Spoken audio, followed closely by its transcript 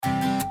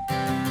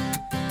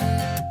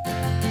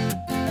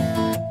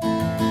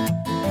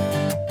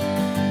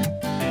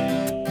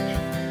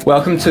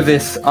Welcome to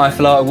this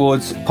IFLR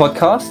Awards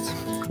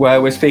podcast,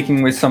 where we're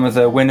speaking with some of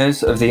the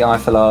winners of the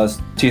IFLR's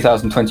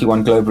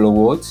 2021 Global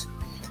Awards.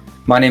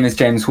 My name is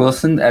James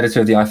Wilson, editor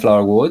of the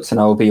IFLR Awards,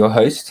 and I will be your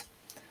host.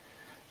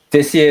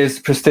 This year's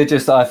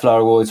prestigious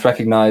IFLR Awards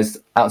recognised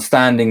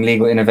outstanding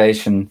legal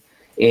innovation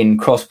in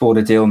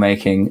cross-border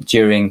deal-making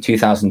during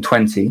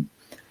 2020,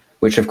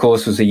 which of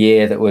course was a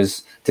year that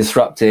was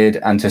disrupted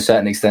and to a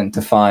certain extent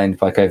defined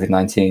by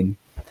COVID-19.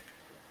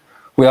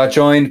 We are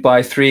joined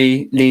by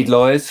three lead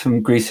lawyers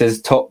from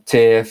Greece's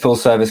top-tier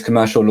full-service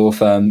commercial law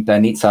firm,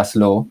 Bernitsas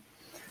Law.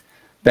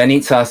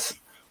 Bernitsas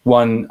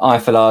won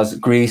IFLR's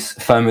Greece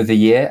Firm of the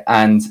Year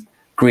and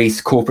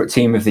Greece Corporate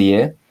Team of the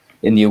Year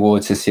in the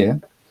awards this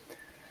year.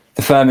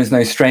 The firm is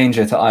no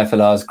stranger to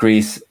IFLR's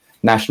Greece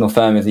National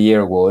Firm of the Year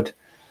award.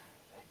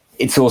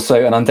 It's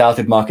also an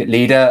undoubted market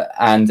leader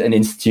and an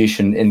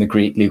institution in the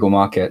Greek legal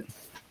market.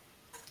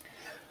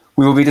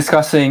 We will be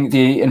discussing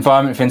the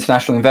environment for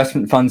international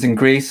investment funds in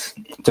Greece,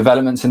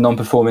 developments in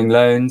non-performing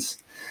loans,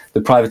 the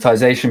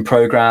privatization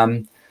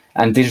program,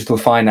 and digital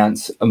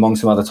finance, among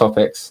some other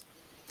topics.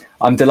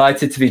 I'm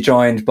delighted to be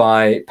joined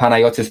by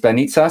Panayotis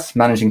Bernitsas,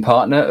 managing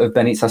partner of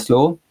Bernitsas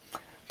Law.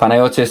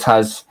 Panayotis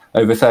has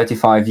over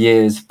 35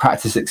 years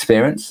practice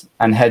experience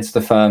and heads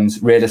the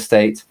firm's real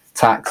estate,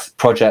 tax,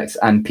 projects,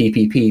 and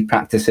PPP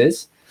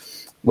practices.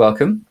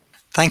 Welcome.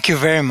 Thank you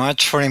very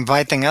much for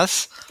inviting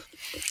us.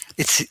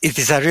 It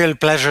is a real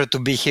pleasure to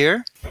be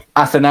here.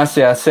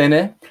 Athanasia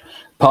Sene,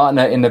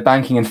 partner in the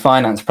banking and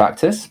finance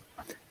practice.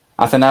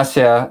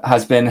 Athanasia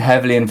has been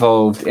heavily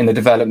involved in the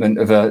development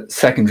of a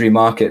secondary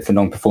market for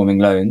non-performing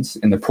loans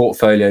in the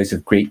portfolios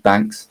of Greek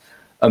banks,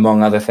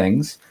 among other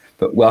things.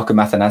 But welcome,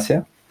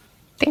 Athanasia.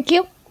 Thank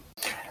you.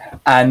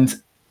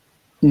 And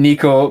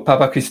Nico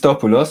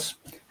Papachristopoulos,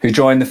 who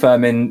joined the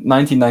firm in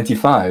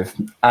 1995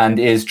 and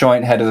is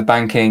joint head of the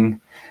banking,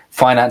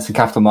 finance and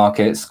capital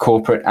markets,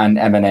 corporate and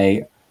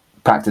M&A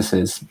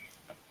practices.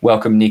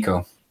 Welcome,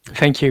 Nico.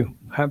 Thank you.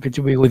 Happy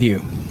to be with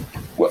you.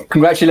 Well,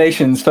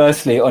 congratulations,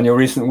 firstly, on your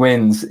recent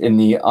wins in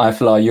the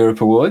IFLR Europe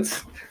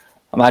Awards.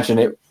 I imagine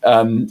it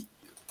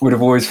would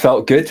have always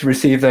felt good to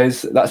receive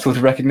that sort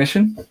of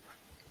recognition.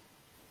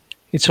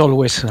 It's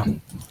always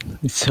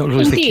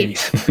the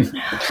case.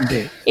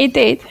 It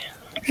did.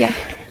 Yeah.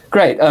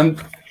 Great.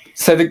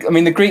 So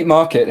the Greek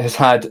market has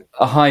had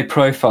a high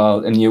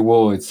profile in the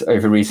awards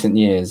over recent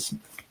years,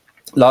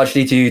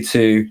 largely due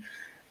to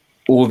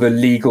all the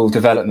legal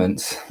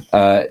developments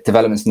in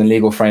the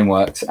legal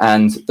frameworks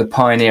and the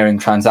pioneering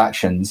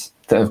transactions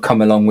that have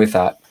come along with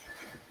that,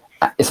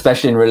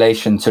 especially in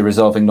relation to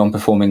resolving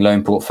non-performing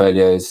loan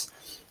portfolios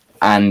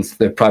and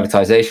the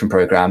privatization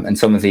program and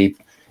some of the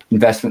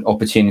investment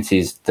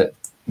opportunities that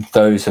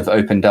those have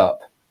opened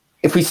up.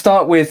 If we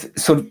start with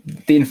sort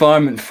of the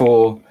environment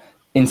for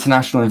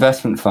international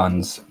investment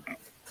funds,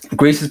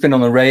 Greece has been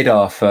on the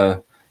radar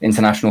for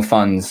international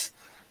funds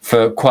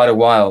for quite a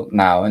while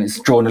now, and it's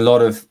drawn a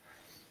lot of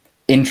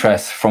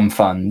interest from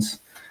funds.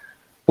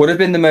 What have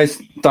been the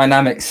most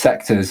dynamic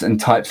sectors and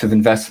types of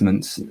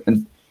investments,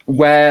 and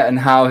where and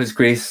how has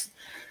Greece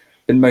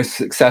been most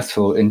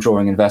successful in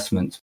drawing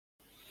investment?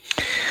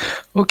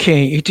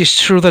 Okay, it is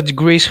true that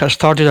Greece has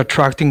started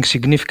attracting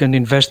significant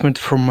investment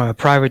from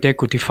private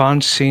equity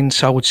funds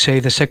since, I would say,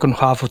 the second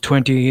half of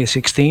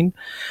 2016,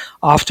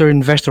 after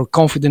investor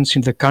confidence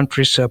in the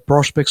country's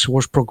prospects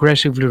was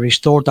progressively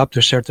restored up to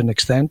a certain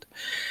extent,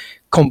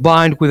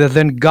 combined with the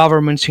then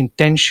government's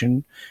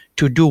intention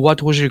to do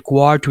what was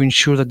required to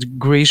ensure that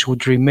Greece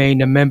would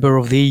remain a member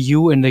of the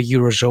EU and the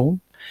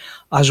Eurozone,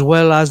 as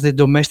well as the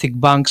domestic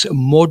bank's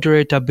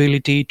moderate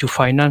ability to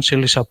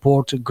financially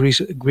support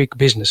Greek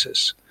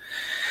businesses.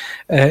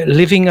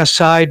 Leaving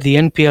aside the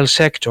NPL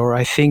sector,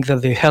 I think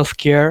that the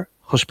healthcare,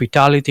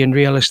 hospitality and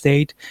real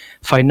estate,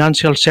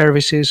 financial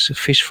services,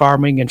 fish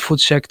farming and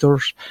food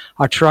sectors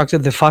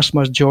attracted the vast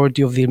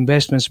majority of the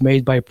investments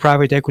made by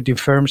private equity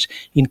firms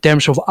in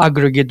terms of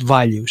aggregate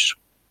values.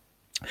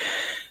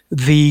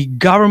 The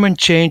government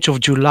change of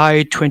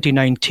July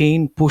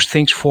 2019 pushed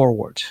things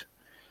forward.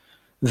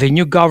 The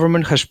new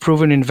government has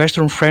proven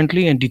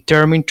investor-friendly and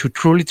determined to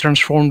truly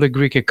transform the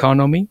Greek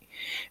economy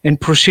and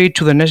proceed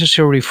to the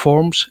necessary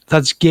reforms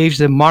that gives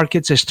the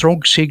markets a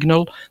strong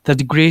signal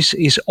that Greece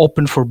is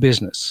open for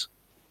business.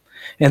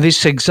 And this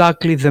is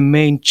exactly the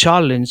main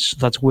challenge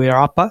that we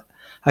are up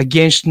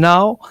against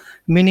now,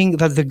 meaning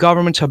that the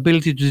government's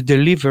ability to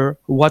deliver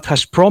what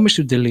has promised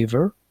to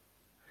deliver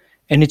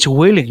and its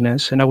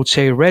willingness, and I would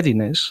say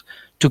readiness,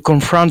 to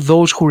confront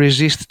those who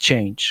resist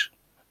change.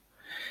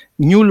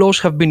 New laws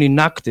have been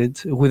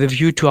enacted with a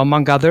view to,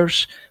 among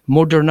others,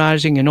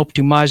 modernizing and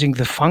optimizing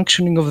the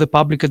functioning of the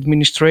public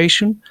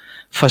administration,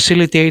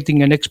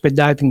 facilitating and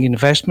expediting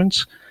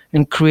investments,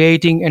 and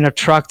creating an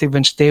attractive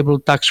and stable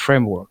tax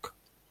framework.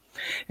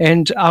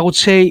 And I would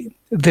say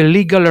the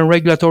legal and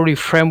regulatory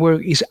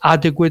framework is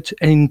adequate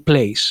and in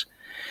place.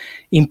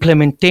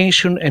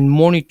 Implementation and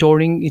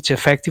monitoring its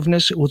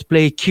effectiveness would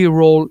play a key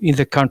role in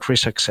the country's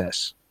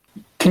success.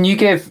 Can you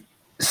give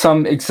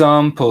some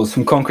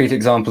concrete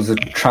examples of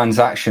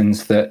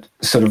transactions that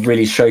sort of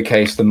really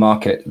showcase the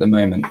market at the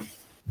moment?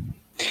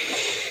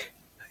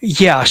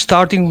 Yeah,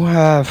 starting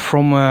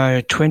from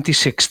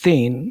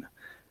 2016,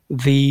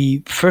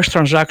 the first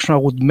transaction I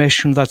would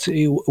mention that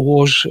it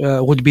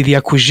would be the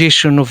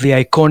acquisition of the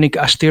iconic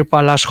Astir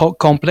Palace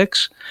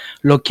complex,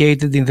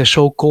 located in the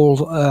so-called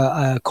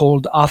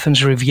called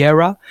Athens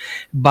Riviera,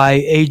 by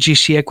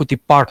AGC Equity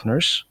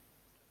Partners.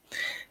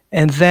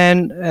 And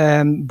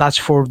then that's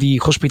for the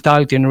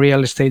hospitality and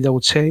real estate, I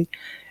would say.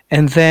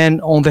 And then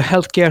on the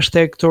healthcare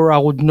sector, I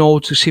would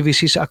note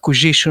CVC's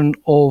acquisition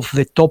of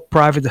the top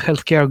private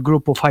healthcare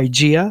group of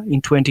IGEA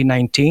in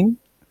 2019.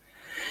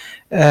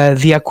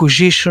 The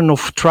acquisition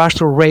of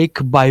Trustor Rake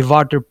by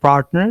Varter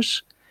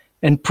Partners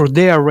and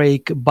Prodea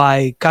Rake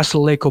by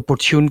Castle Lake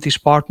Opportunities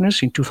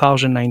Partners in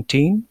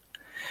 2019.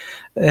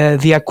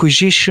 The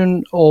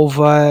acquisition of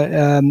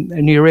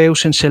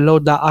Nireus and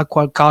Seloda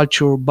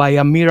Aquaculture by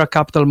Amira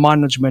Capital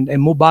Management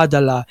and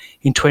Mubadala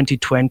in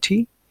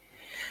 2020.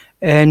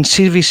 And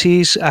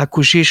CVC's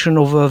acquisition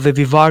of the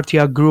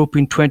Vivartia Group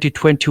in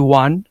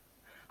 2021,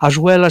 as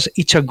well as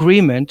its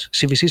agreement,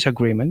 CVC's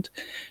agreement,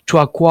 to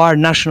acquire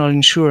National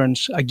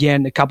Insurance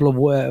again a couple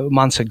of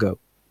months ago.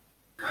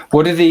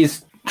 What do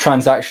these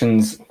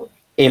transactions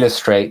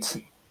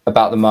illustrate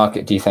about the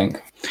market, do you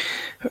think?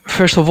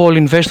 First of all,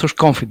 investors'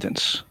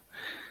 confidence.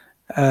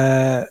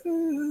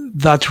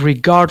 That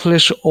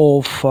regardless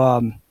of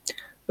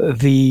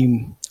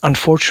the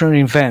unfortunate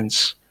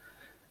events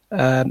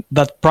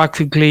that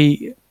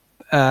practically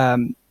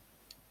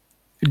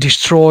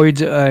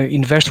destroyed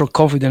investor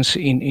confidence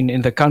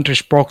in the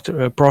country's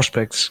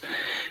prospects.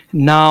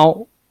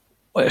 Now,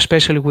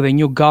 especially with the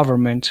new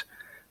government,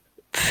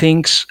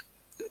 things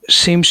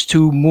seems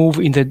to move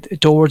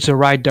towards the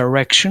right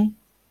direction.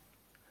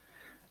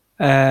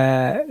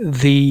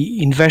 The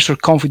investor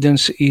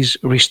confidence is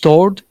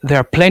restored. There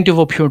are plenty of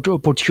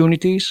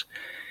opportunities,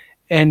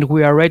 and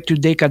we are ready to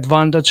take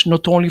advantage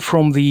not only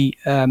from the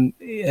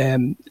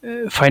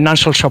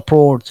financial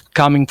support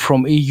coming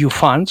from EU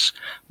funds,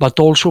 but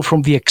also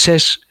from the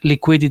excess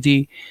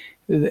liquidity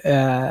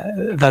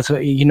that,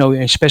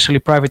 especially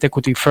private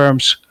equity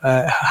firms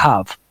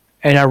have,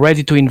 and are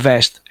ready to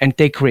invest and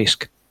take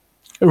risk.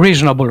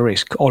 Reasonable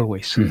risk,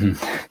 always. Mm-hmm.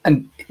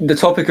 And the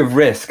topic of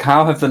risk,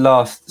 how have the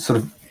last sort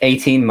of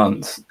 18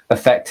 months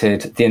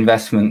affected the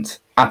investment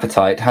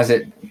appetite? Has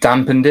it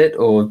dampened it,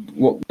 or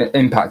what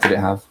impact did it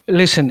have?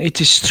 Listen,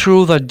 it is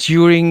true that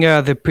during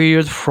the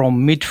period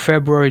from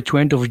mid-February to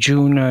end of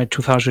June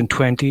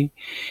 2020,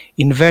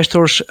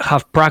 investors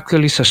have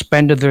practically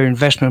suspended their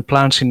investment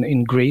plans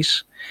in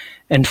Greece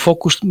and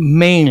focused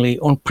mainly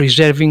on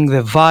preserving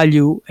the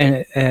value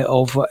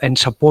and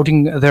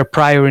supporting their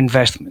prior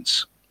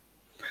investments.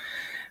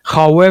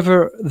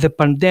 However, the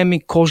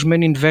pandemic caused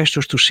many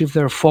investors to shift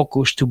their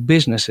focus to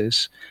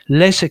businesses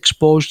less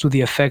exposed to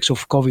the effects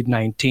of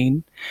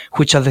COVID-19,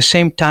 which at the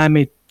same time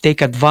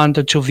take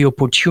advantage of the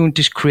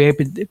opportunities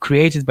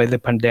created by the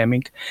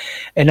pandemic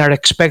and are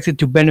expected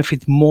to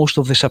benefit most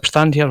of the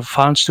substantial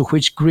funds to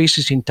which Greece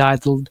is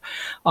entitled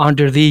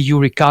under the EU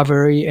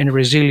Recovery and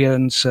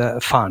Resilience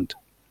Fund.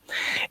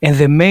 And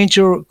the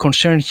major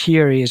concern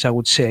here is, I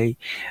would say,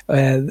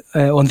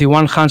 on the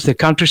one hand, the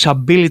country's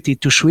ability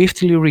to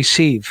swiftly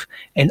receive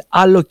and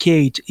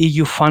allocate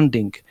EU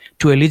funding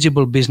to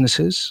eligible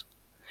businesses,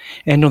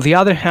 and on the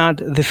other hand,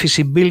 the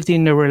feasibility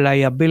and the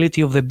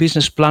reliability of the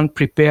business plan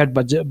prepared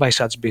by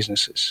such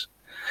businesses.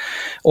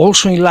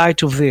 Also, in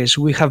light of this,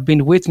 we have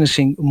been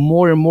witnessing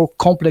more and more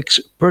complex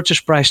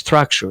purchase price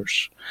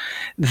structures,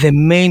 the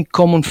main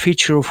common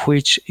feature of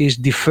which is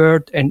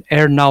deferred and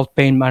earn-out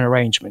payment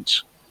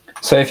arrangements.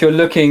 So if you're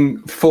looking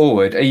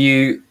forward, are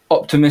you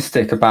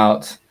optimistic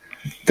about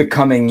the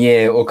coming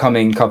year or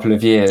coming couple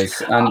of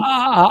years?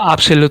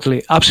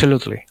 Absolutely.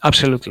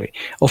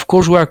 Of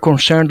course, we are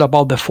concerned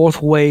about the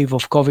fourth wave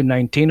of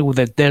COVID-19 with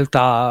the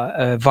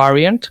Delta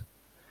variant.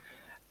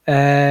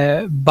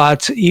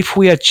 But if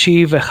we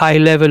achieve a high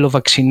level of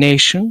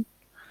vaccination,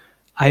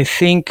 I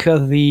think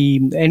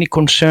any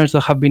concerns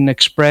that have been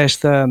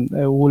expressed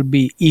will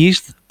be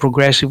eased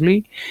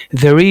progressively.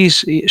 There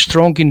is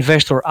strong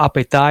investor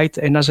appetite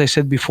and, as I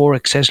said before,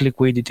 excess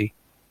liquidity.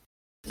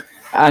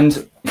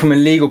 And from a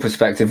legal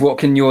perspective, what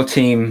can your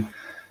team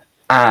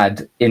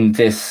add in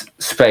this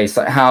space?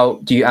 Like, how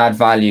do you add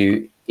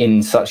value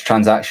in such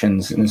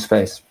transactions in the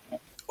space?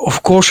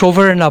 Of course,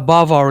 over and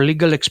above our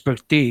legal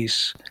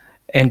expertise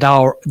and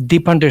our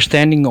deep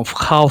understanding of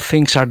how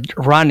things are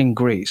run in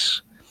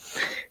Greece,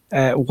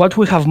 what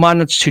we have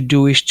managed to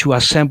do is to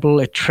assemble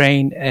and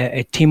train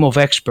a team of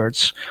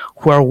experts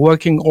who are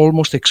working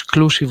almost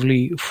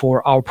exclusively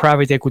for our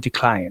private equity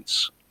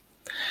clients.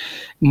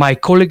 My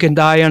colleague and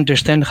I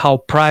understand how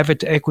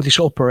private equities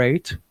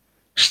operate,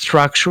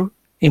 structure,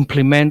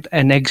 implement,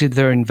 and exit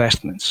their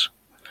investments.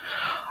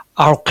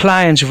 Our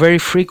clients very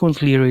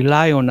frequently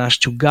rely on us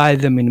to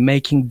guide them in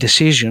making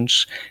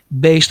decisions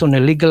based on a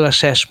legal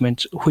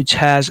assessment which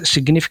has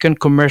significant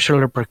commercial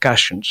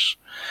repercussions,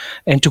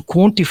 and to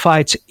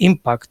quantify its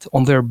impact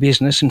on their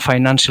business and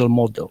financial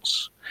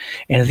models.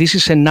 And this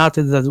is an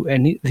asset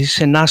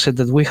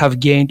that we have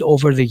gained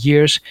over the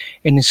years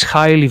and is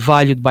highly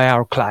valued by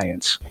our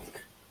clients.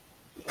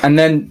 And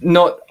then,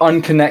 not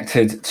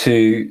unconnected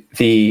to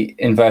the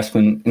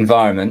investment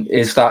environment,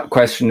 is that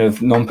question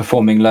of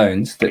non-performing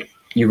loans that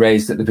you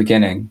raised at the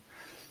beginning.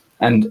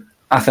 And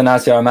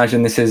Athanasia, I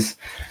imagine this is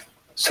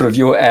sort of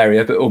your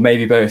area, or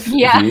maybe both of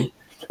you.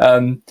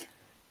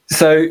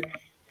 So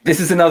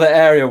this is another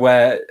area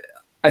where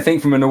I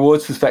think from an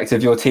awards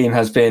perspective, your team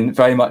has been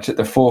very much at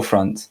the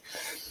forefront.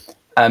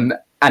 And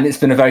it's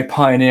been a very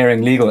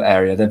pioneering legal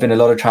area. There have been a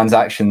lot of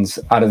transactions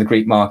out of the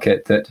Greek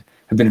market that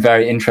have been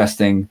very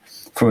interesting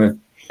from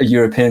a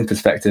European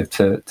perspective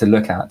to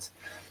look at.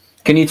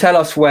 Can you tell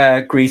us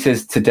where Greece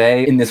is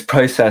today in this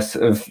process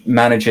of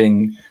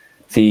managing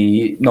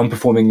the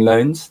non-performing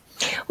loans?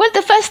 Well,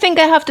 the first thing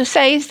I have to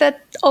say is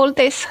that all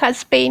this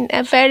has been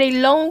a very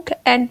long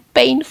and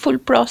painful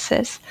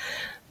process,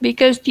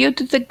 because due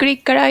to the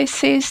Greek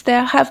crisis,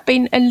 there have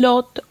been a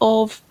lot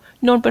of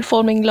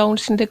non-performing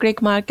loans in the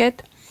Greek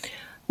market,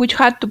 which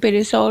had to be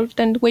resolved,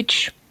 and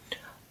which,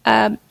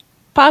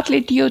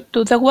 partly due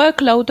to the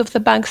workload of the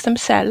banks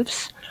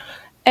themselves,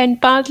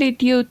 and partly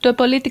due to a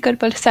political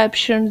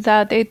perception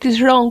that it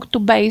is wrong to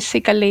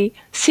basically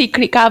seek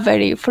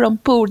recovery from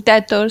poor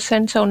debtors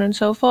and so on and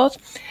so forth,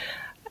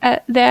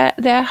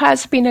 there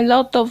has been a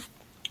lot of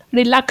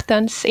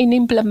reluctance in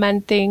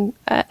implementing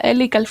a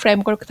legal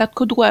framework that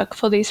could work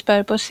for these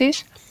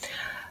purposes.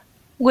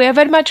 We are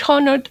very much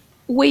honored.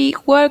 We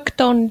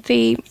worked on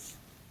the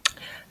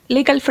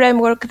legal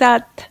framework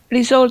that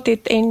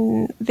resulted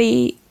in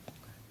the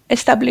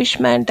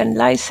establishment and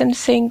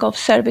licensing of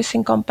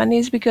servicing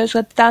companies, because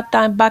at that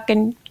time, back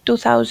in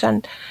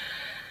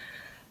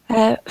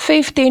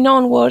 2015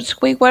 onwards,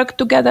 we worked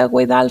together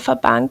with Alpha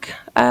Bank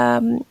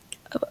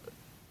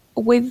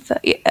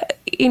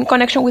in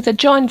connection with a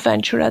joint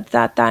venture at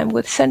that time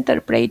with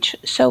Centerbridge,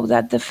 so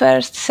that the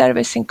first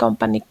servicing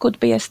company could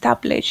be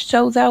established.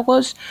 So there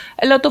was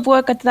a lot of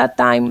work at that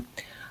time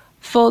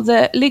for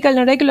the legal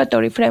and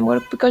regulatory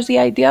framework, because the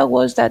idea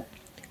was that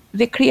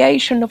the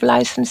creation of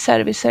licensed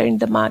servicer in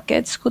the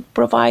markets could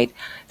provide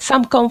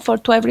some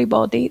comfort to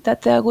everybody,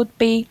 that there would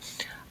be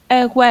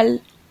a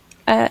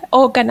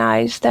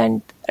organized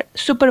and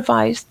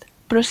supervised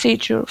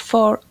procedure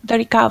for the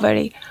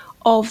recovery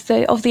of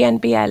the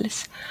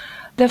NPLs.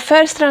 The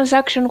first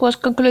transaction was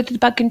concluded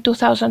back in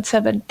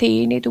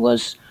 2017. It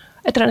was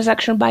a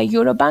transaction by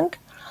Eurobank.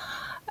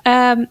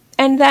 And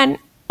then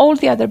all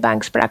the other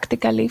banks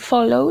practically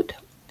followed.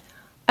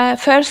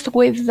 First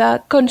with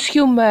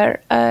consumer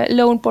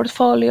loan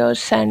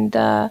portfolios and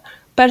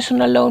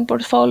personal loan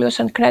portfolios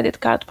and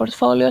credit card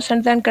portfolios,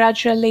 and then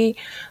gradually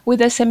with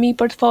SME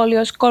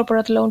portfolios,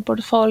 corporate loan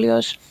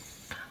portfolios.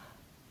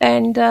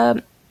 And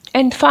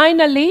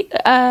finally,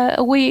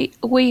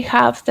 we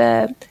have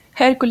the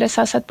Hercules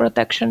Asset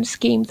Protection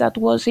Scheme that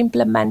was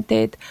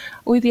implemented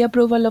with the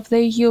approval of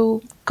the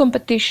EU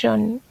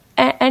competition.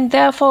 And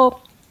therefore,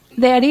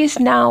 there is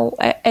now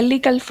a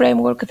legal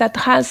framework that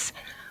has,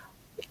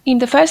 in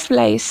the first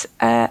place,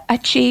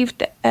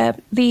 achieved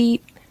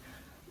the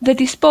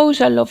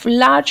disposal of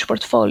large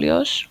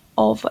portfolios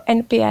of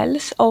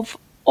NPLs of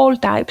all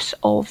types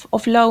of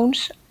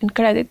loans and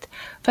credit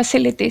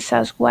facilities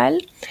as well.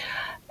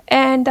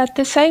 And at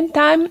the same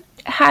time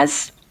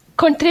has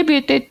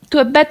contributed to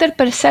a better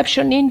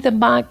perception in the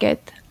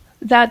market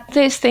that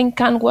this thing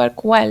can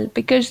work well,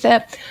 because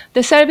the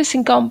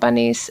servicing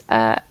companies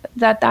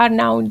that are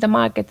now in the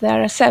market,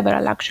 there are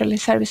several actually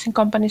servicing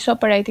companies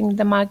operating in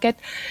the market,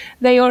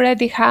 they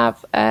already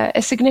have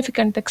a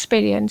significant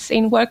experience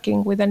in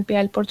working with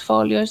NPL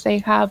portfolios. They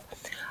have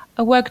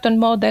worked on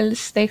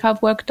models, they have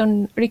worked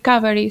on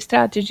recovery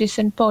strategies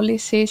and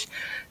policies.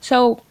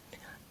 So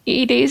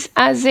it is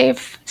as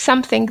if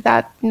something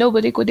that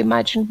nobody could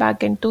imagine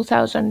back in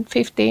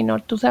 2015 or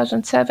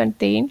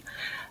 2017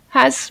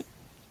 has,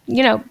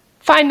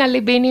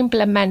 finally been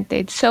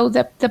implemented. So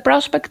the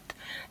prospect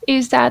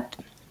is that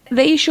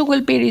the issue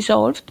will be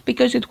resolved,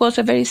 because it was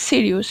a very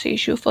serious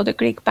issue for the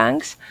Greek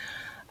banks,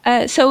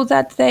 so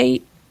that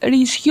they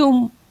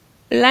resume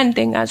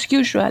lending as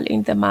usual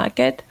in the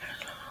market.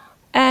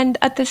 And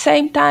at the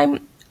same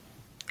time,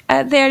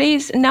 there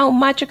is now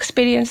much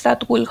experience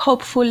that will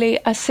hopefully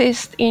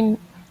assist in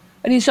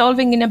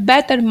resolving in a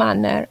better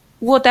manner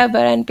whatever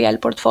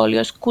NPL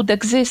portfolios could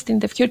exist in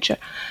the future.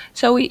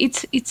 So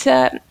it's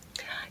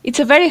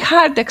a very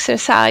hard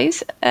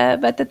exercise,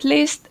 but at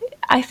least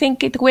I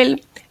think it will,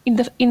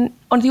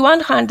 on the one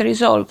hand,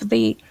 resolve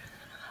the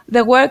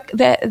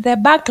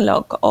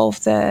backlog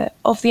of the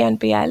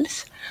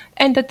NPLs,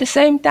 and at the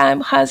same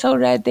time has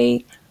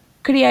already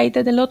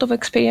created a lot of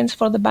experience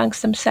for the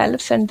banks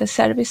themselves and the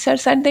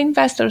servicers and the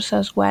investors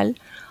as well,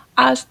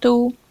 as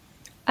to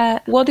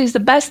what is the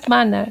best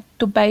manner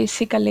to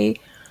basically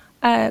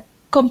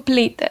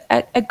complete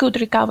a good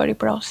recovery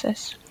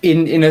process.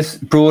 In a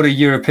broader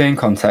European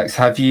context,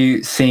 have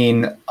you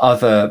seen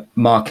other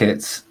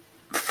markets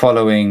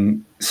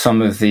following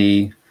some of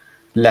the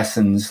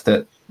lessons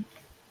that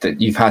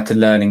you've had to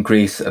learn in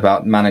Greece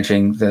about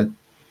managing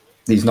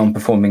these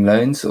non-performing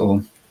loans,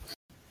 or?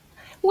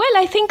 Well,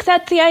 I think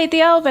that the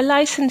idea of a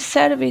licensed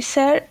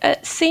servicer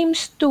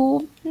seems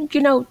to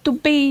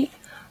be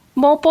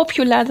more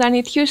popular than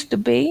it used to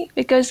be,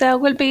 because there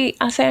will be,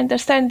 as I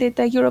understand it,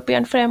 a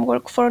European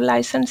framework for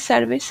licensed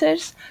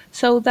services,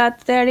 so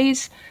that there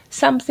is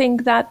something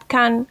that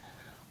can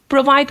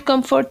provide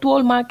comfort to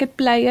all market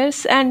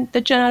players and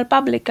the general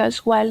public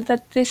as well,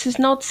 that this is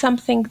not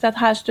something that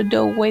has to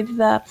do with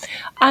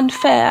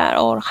unfair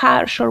or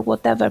harsh or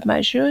whatever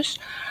measures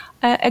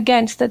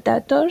against the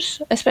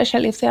debtors,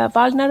 especially if they are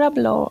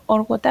vulnerable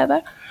or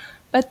whatever.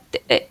 But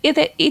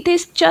it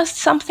is just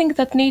something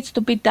that needs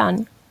to be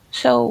done.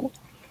 So,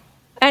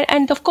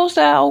 and of course,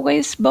 there are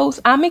always both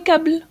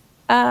amicable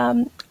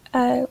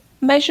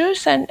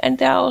measures and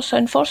there are also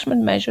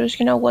enforcement measures,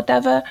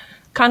 whatever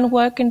can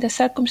work in the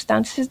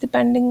circumstances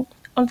depending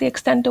on the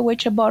extent to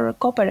which a borrower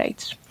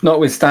cooperates.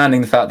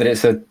 Notwithstanding the fact that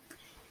it's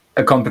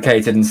a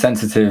complicated and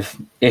sensitive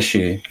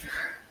issue,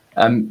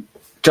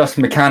 just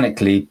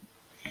mechanically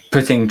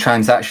putting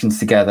transactions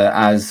together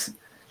as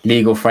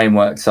legal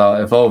frameworks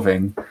are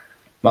evolving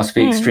must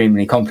be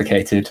extremely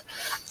complicated.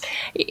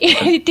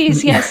 It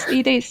is, yes,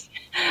 it is.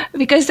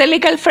 Because the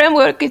legal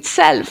framework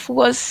itself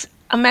was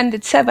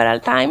amended several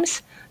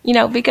times,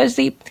 because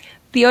the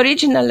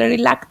original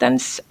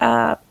reluctance,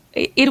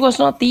 it was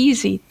not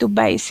easy to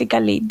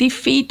basically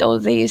defeat all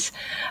these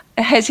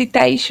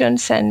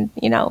hesitations and,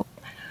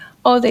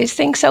 all these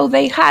things. So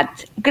they had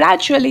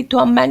gradually to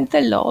amend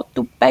the law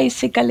to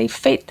basically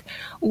fit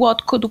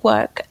what could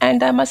work.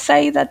 And I must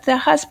say that there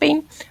has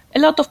been a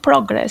lot of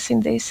progress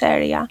in this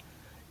area.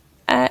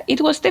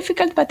 It was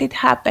difficult, but it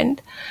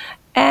happened.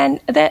 And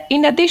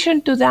in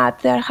addition to that,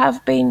 there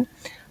have been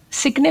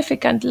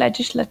significant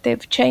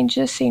legislative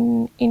changes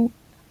in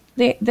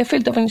the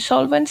field of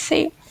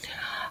insolvency,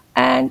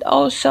 and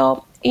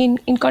also in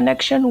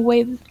connection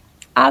with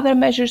other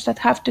measures that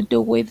have to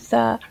do with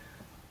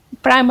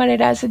primary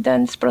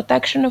residence,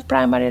 protection of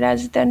primary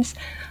residence.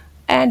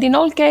 And in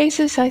all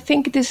cases, I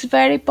think it is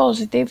very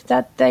positive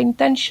that the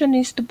intention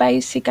is to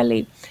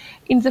basically,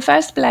 in the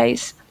first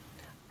place,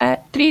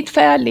 treat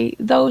fairly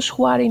those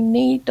who are in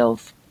need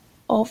of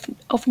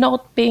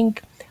not being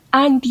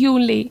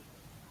unduly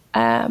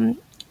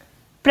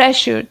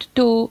pressured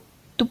to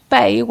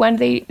pay when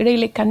they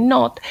really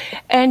cannot,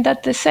 and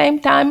at the same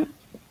time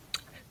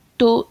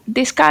to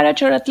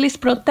discourage or at least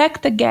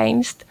protect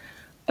against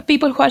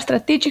people who are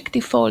strategic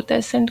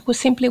defaulters and who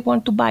simply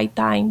want to buy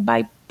time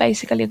by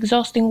basically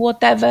exhausting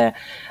whatever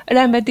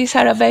remedies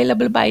are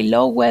available by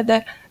law,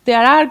 whether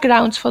there are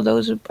grounds for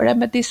those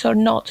remedies or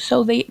not.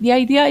 So the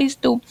idea is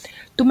to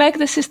make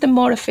the system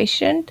more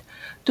efficient,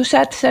 to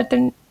set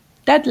certain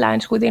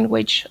deadlines within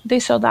which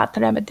this or that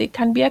remedy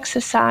can be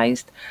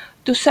exercised,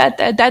 to set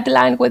a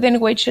deadline within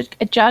which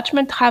a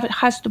judgment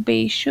has to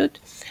be issued,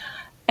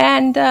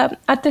 and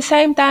at the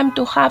same time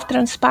to have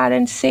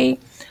transparency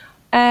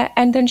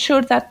and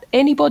ensure that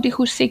anybody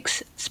who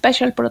seeks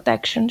special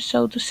protection,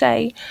 so to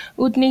say,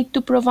 would need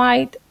to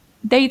provide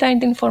data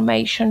and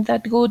information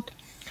that would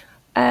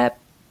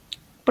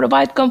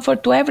provide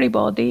comfort to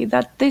everybody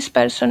that this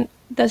person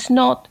does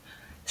not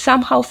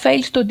somehow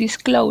fails to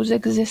disclose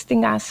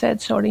existing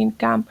assets or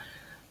income,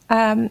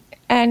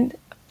 and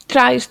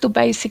tries to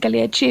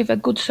basically achieve a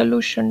good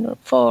solution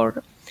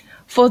for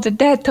the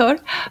debtor,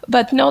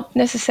 but not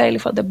necessarily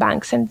for the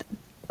banks, and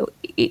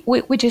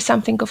which is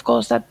something, of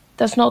course, that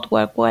does not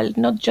work well,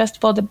 not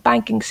just for the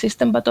banking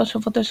system, but also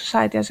for the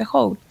society as a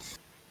whole.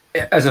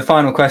 As a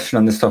final question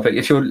on this topic,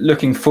 if you're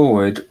looking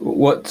forward,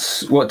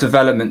 what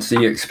developments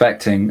are you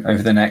expecting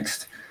over the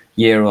next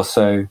year or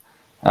so?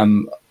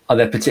 Are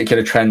there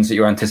particular trends that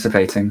you're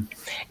anticipating?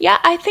 Yeah,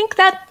 I think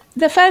that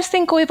the first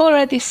thing we've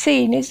already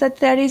seen is that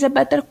there is a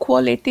better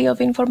quality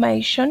of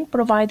information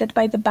provided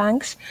by the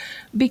banks,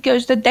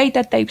 because the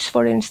data tapes,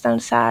 for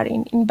instance, are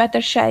in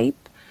better shape.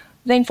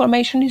 The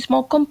information is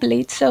more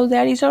complete, so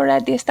there is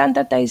already a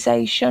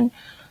standardization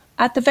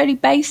at a very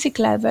basic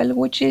level,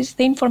 which is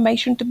the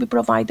information to be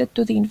provided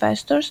to the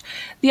investors.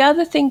 The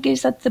other thing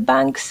is that the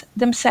banks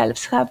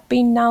themselves have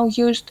been now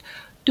used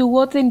to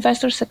what the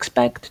investors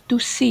expect to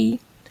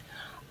see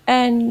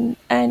and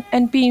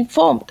be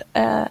informed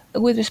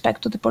with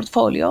respect to the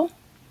portfolio.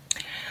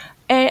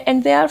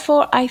 And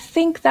therefore, I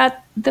think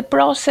that the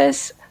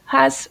process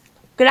has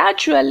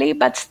gradually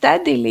but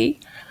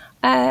steadily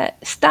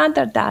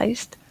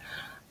standardized,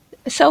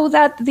 so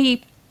that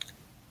the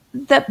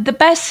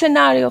best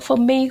scenario for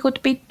me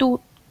would be to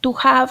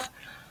have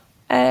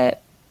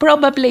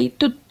probably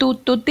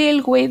to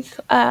deal with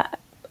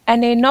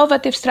an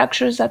innovative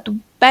structures that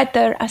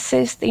better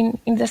assist in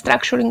the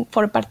structuring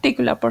for a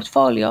particular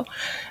portfolio,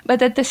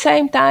 but at the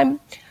same time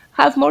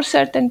have more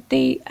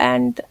certainty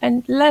and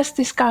less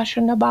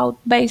discussion about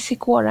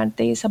basic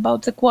warranties,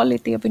 about the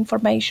quality of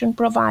information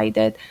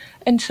provided,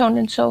 and so on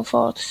and so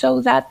forth,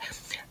 so that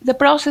the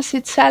process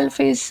itself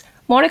is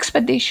more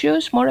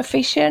expeditious, more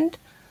efficient,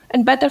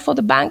 and better for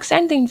the banks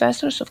and the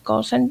investors, of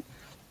course. And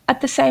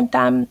at the same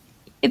time,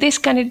 this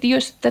can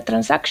reduce the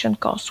transaction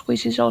cost,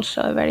 which is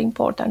also a very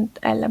important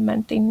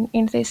element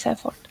in this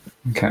effort.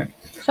 Okay.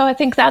 So I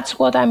think that's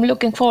what I'm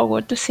looking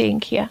forward to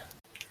seeing here.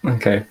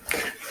 Okay.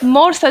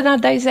 More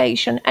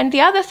standardization. And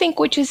the other thing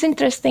which is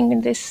interesting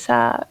in this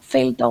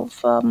field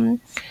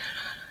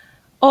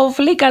of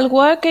legal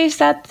work is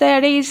that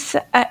there is,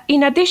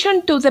 in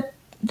addition to the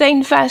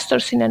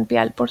investors in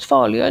NPL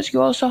portfolios,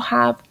 you also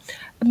have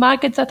a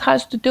market that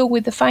has to do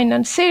with the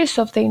financiers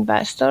of the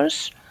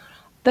investors,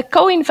 the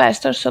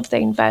co-investors of the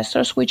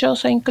investors, which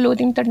also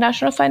include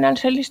international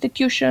financial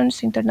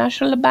institutions,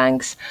 international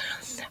banks,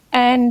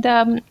 and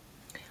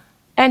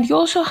you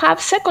also have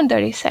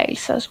secondary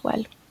sales as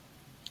well.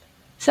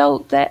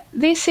 So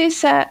this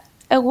is a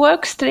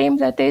work stream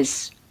that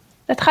has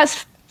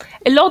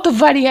a lot of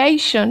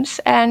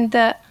variations and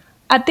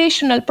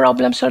additional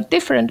problems or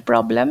different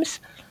problems,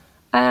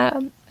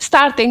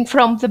 starting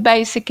from the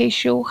basic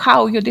issue,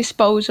 how you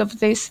dispose of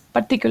this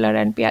particular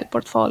NPL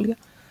portfolio.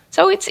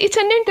 So it's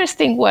an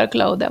interesting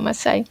workload, I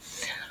must say.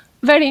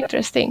 Very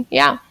interesting,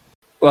 yeah.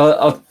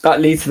 Well,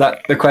 that leads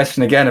to the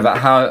question again about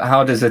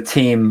how does a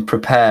team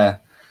prepare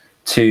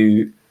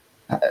a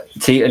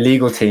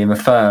legal team, a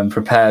firm,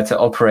 prepare to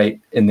operate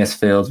in this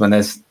field when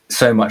there's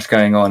so much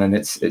going on and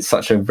it's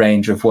such a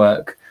range of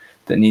work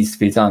that needs to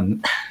be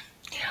done?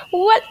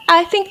 Well,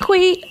 I think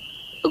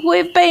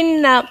we've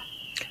been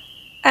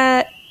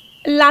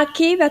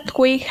lucky that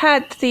we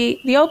had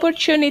the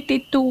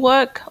opportunity to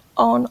work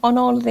on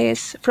all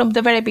this from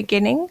the very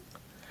beginning,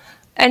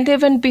 and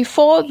even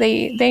before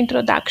the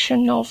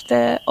introduction of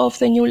the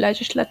new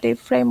legislative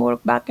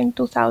framework back in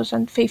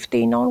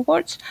 2015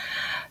 onwards.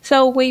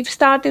 So we've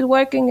started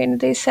working in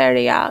this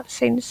area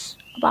since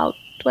about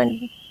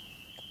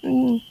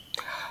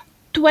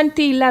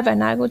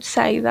 2011, I would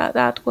say.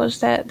 That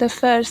was the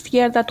first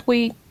year that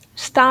we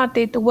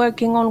started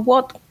working on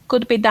what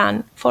could be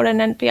done for an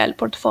NPL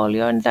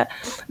portfolio. And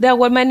there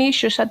were many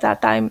issues at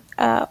that time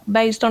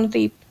based on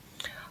the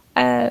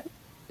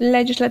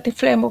legislative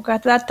framework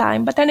at that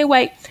time. But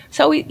anyway,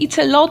 so it's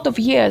a lot of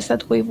years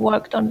that we've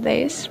worked on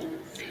this.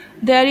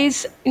 There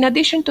is, in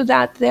addition to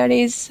that, there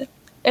is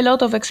a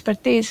lot of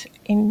expertise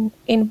in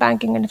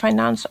banking and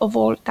finance of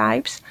all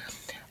types.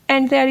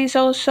 And there is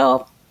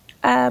also,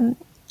 and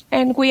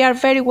we are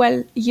very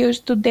well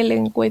used to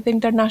dealing with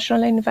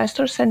international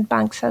investors and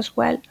banks as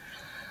well.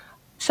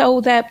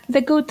 So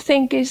the good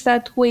thing is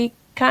that we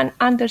can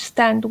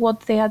understand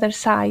what the other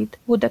side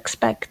would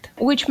expect,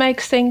 which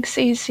makes things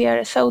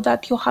easier so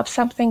that you have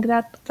something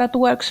that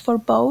works for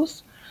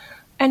both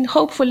and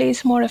hopefully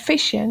is more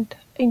efficient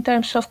in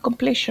terms of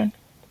completion.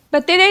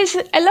 But it is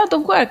a lot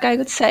of work, I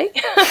would say.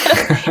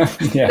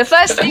 Yeah. The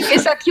first thing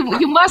is that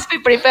you must be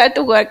prepared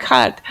to work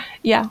hard.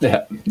 Yeah.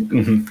 Yeah.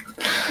 Mm-hmm.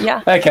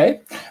 Yeah.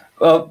 Okay.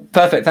 Well,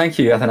 perfect. Thank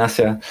you,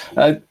 Athanasia.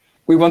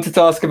 We wanted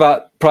to ask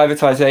about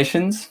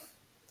privatizations.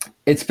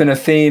 It's been a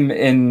theme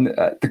in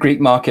the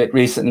Greek market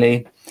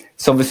recently.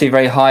 It's obviously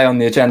very high on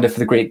the agenda for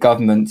the Greek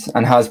government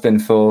and has been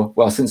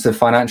since the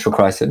financial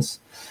crisis.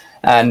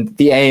 And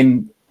the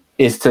aim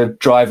is to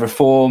drive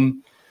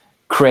reform,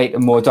 create a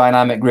more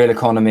dynamic real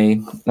economy,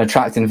 and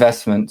attract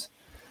investment.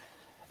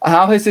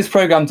 How has this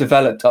program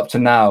developed up to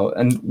now,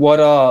 and what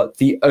are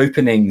the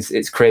openings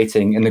it's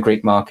creating in the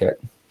Greek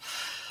market?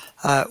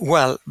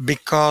 Well,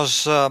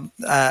 because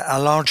a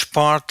large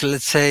part,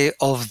 let's say,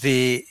 of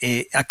the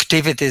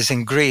activities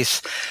in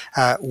Greece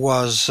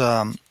was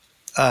done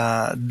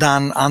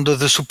under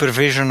the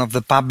supervision of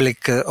the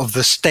public, of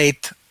the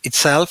state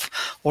itself,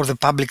 or the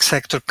public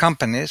sector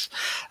companies,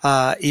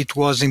 it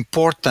was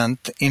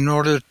important in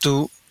order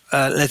to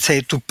let's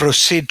say, to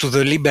proceed to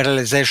the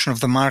liberalization of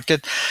the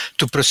market,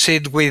 to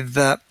proceed with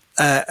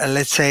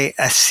let's say,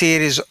 a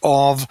series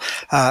of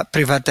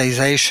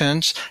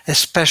privatizations,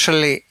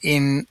 especially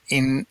in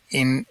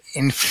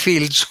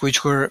fields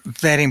which were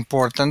very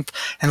important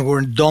and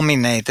were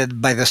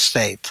dominated by the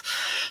state.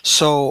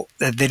 So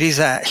there is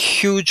a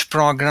huge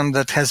program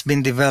that has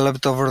been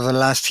developed over the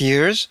last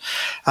years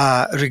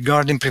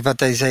regarding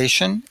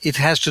privatization. It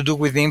has to do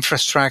with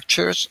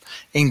infrastructures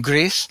in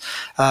Greece,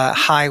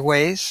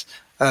 highways,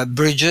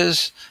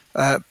 bridges,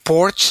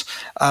 ports,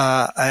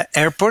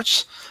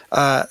 airports.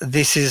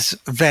 This is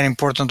very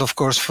important, of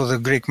course, for the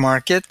Greek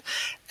market.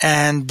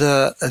 And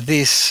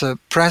this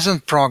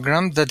present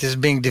program that is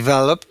being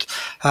developed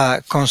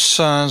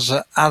concerns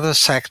other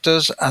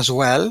sectors as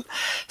well,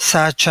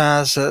 such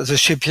as the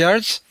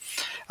shipyards,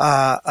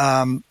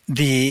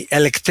 the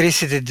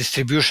electricity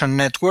distribution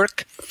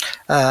network,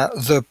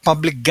 the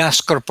public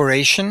gas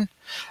corporation,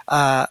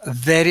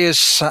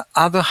 various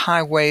other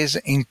highways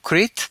in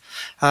Crete,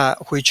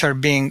 which are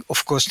being,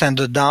 of course,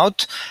 tendered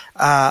out,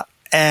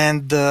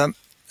 and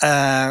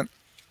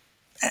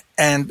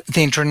the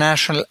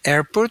international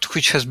airport,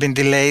 which has been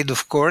delayed,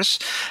 of course,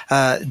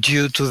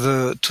 due to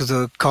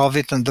the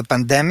COVID and the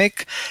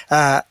pandemic,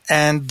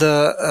 and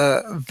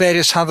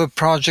various other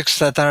projects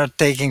that are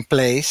taking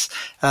place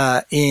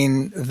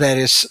in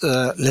various,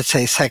 let's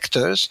say,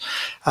 sectors.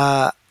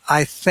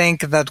 I think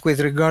that with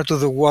regard to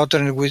the water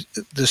and with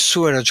the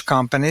sewerage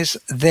companies,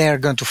 they are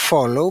going to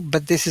follow,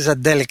 but this is a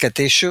delicate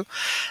issue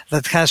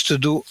that has to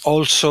do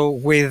also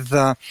with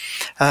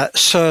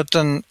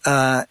certain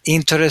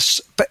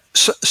interests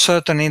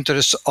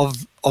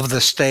of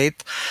the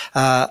state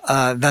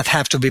that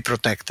have to be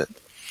protected.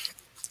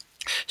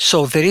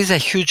 So there is a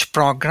huge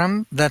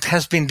program that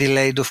has been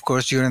delayed, of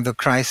course, during the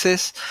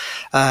crisis.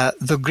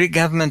 The Greek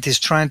government is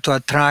trying to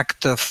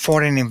attract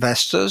foreign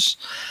investors.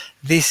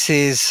 This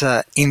is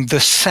in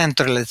the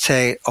center, let's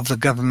say, of the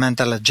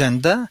governmental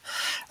agenda.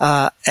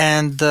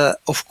 And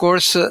of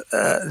course,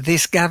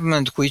 this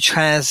government, which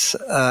has,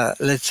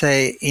 let's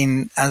say,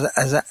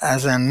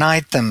 as an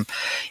item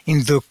in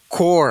the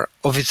core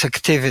of its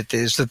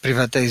activities, the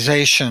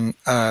privatization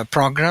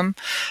program,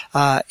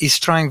 is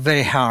trying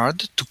very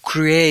hard to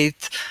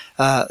create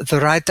the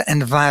right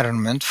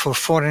environment for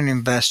foreign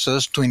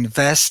investors to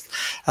invest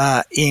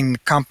in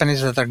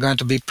companies that are going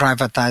to be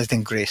privatized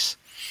in Greece.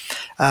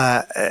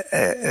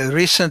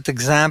 Recent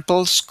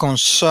examples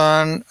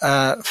concern,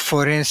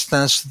 for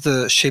instance,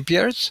 the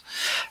shipyards,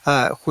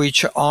 which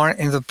are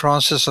in the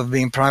process of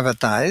being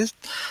privatized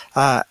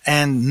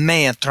and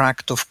may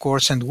attract, of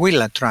course, and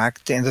will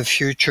attract in the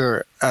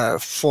future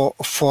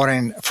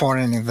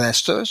foreign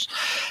investors.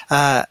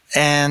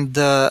 And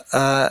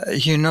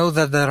you know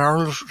that there are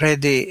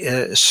already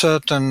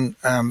certain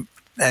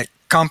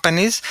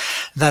companies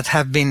that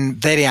have been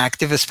very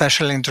active,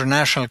 especially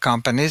international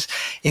companies,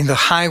 in the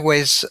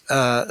highways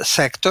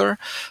sector.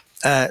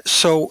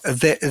 So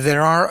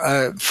there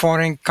are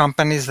foreign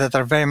companies that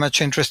are very much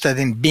interested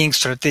in being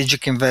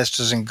strategic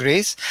investors in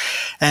Greece.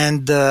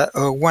 And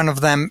one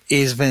of them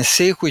is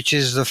Vinci, which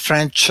is the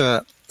French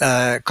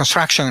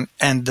construction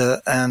and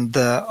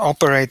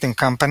operating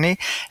company.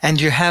 And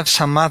you have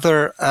some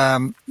other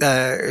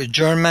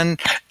German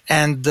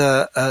and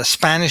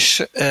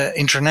Spanish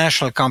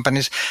international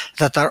companies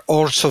that are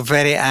also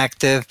very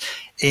active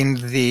in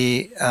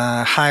the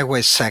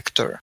highway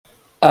sector.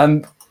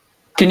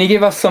 Can you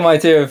give us some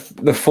idea of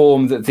the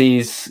form that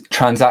these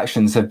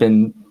transactions have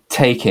been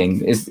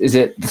taking? Is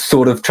it the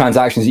sort of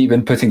transactions that you've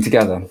been putting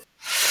together?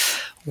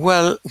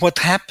 Well, what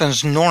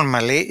happens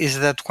normally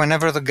is that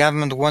whenever the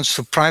government wants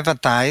to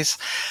privatize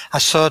a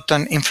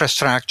certain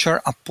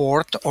infrastructure, a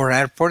port or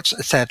airports,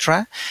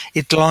 etc.,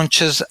 it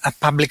launches a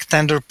public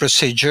tender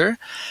procedure,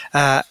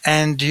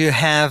 and you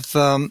have,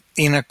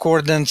 in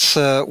accordance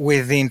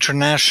with the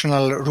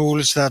international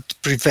rules that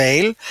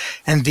prevail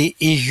and the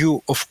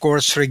EU, of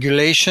course,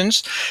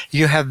 regulations,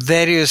 you have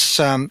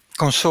various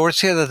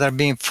consortia that are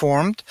being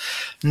formed,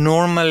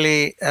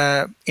 normally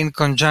in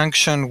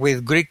conjunction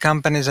with Greek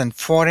companies and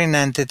foreign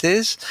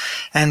entities,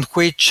 and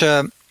which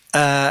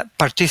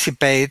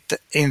participate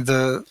in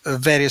the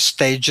various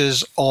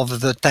stages of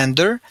the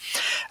tender.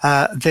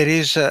 There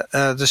is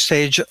the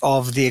stage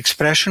of the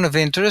expression of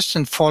interest,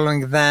 and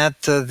following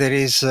that there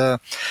is the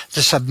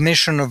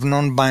submission of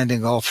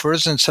non-binding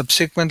offers, and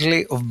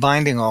subsequently of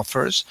binding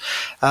offers.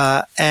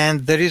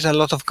 And there is a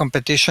lot of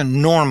competition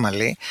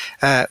normally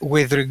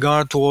with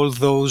regard to all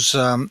those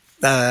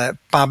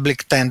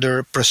public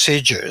tender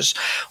procedures.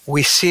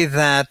 We see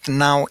that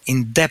now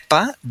in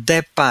DEPA.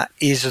 DEPA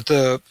is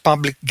the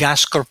Public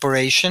Gas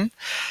Corporation,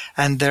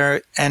 and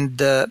the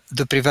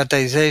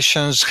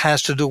privatizations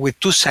has to do with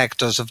two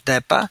sectors of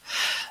DEPA.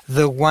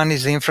 The one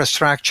is the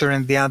infrastructure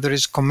and the other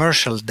is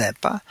commercial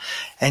DEPA.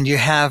 And you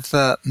have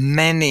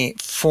many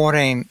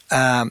foreign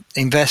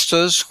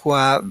investors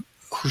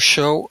who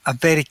show a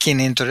very keen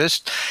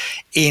interest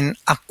in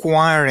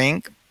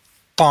acquiring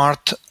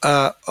part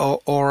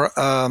or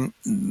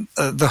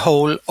the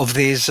whole of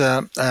these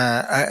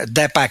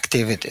DEPA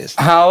activities.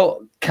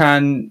 How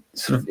can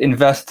sort of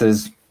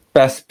investors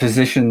best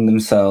position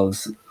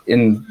themselves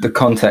in the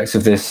context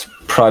of this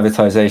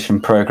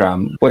privatization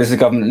program? What is the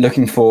government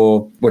looking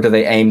for? What do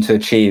they aim to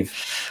achieve?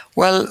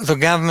 Well, the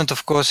government,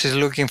 of course, is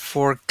looking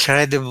for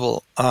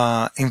credible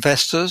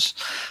investors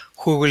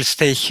who will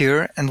stay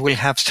here and will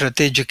have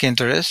strategic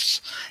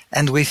interests.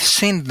 And we've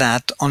seen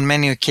that on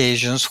many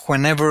occasions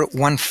whenever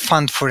one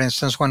fund, for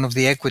instance, one of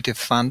the equity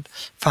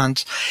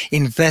funds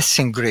invests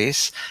in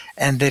Greece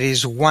and there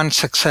is one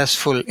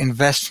successful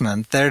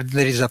investment, there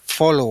is a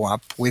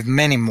follow-up with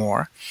many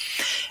more.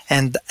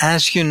 And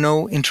as you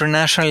know,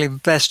 international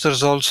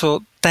investors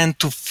also tend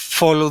to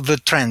follow the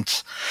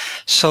trends.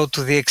 So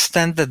to the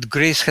extent that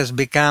Greece has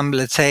become,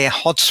 let's say, a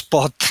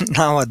hotspot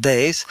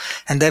nowadays,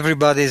 and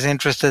everybody is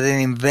interested in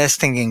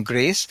investing in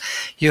Greece,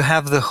 you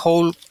have the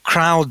whole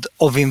crowd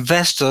of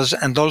investors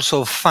and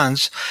also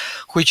funds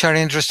which are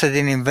interested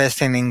in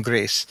investing in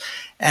Greece.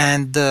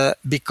 And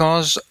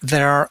because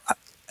there are,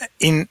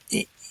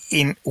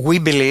 we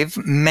believe,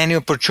 many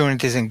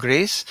opportunities in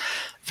Greece,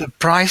 the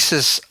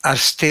prices are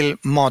still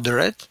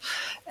moderate,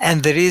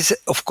 and there is,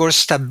 of course,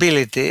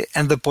 stability,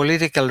 and the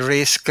political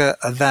risk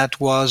that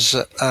was,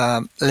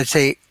 let's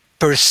say,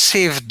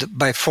 perceived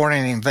by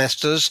foreign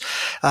investors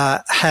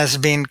has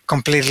been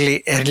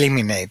completely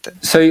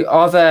eliminated. So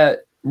are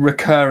there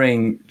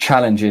recurring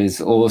challenges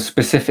or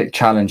specific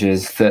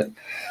challenges that,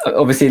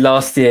 obviously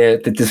last year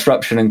the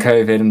disruption in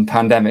COVID and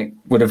pandemic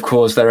would have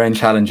caused their own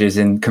challenges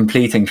in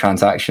completing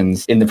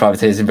transactions in the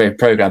privatization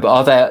program, but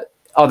are there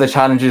other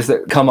challenges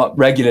that come up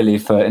regularly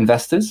for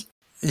investors?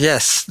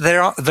 Yes,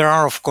 there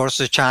are of course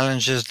the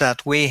challenges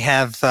that we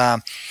have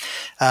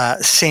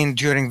seen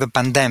during the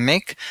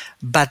pandemic,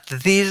 but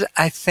these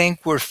I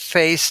think were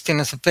faced in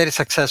a very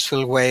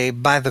successful way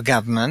by the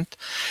government,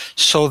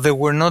 so there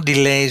were no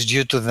delays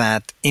due to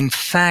that. In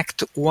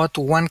fact, what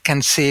one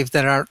can see, if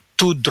there are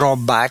two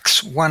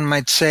drawbacks, one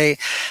might say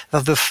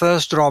that the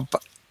first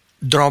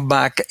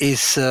drawback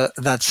is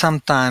that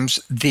sometimes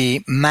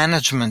the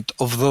management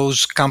of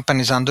those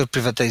companies under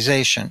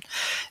privatization,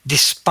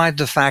 despite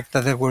the fact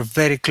that there were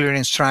very clear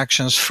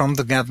instructions from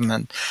the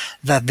government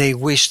that they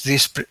wish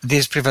these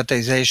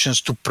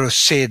privatizations to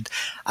proceed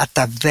at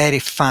a very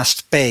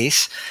fast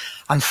pace,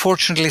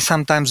 unfortunately,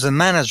 sometimes the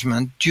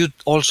management, due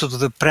also to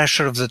the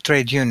pressure of the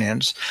trade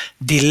unions,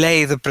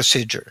 delay the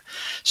procedure.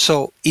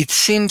 So it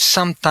seems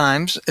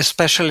sometimes,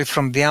 especially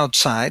from the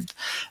outside,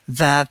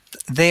 that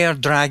they are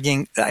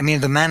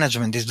the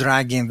management is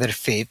dragging their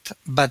feet,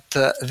 but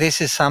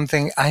this is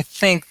something I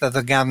think that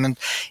the government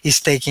is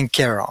taking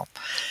care of.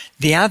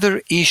 The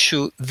other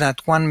issue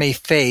that one may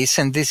face,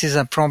 and this is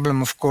a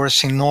problem, of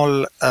course, in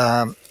all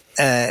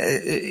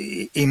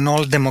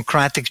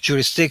democratic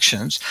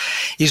jurisdictions,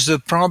 is the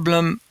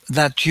problem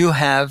that you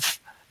have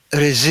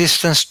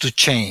resistance to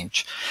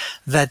change.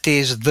 That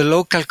is, the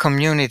local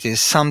communities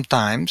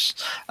sometimes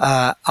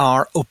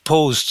are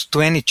opposed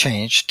to any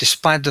change,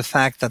 despite the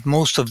fact that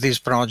most of these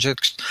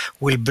projects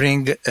will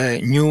bring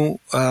new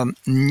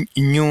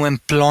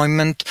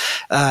employment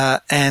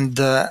and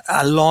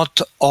a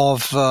lot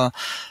of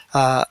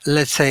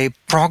let's say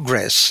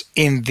progress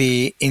in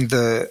the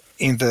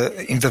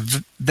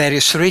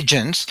various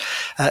regions.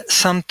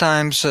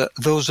 Sometimes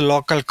those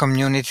local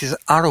communities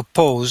are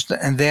opposed,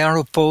 and they are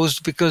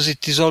opposed because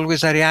it is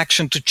always a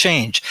reaction to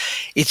change.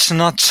 It's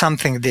not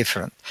something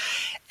different.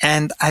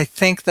 And I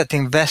think that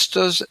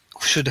investors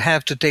should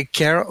have to take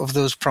care of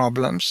those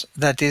problems.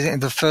 That is,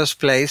 in the first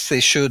place, they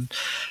should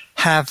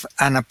have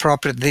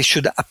they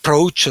should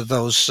approach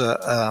those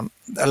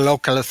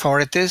local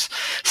authorities,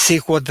 see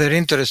what their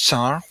interests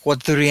are,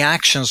 what the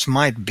reactions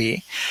might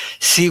be,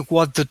 see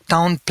what the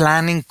town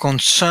planning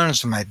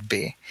concerns might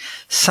be.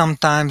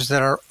 Sometimes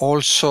there are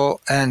also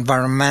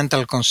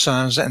environmental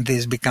concerns, and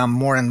these become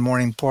more and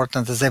more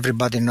important, as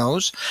everybody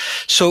knows.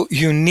 So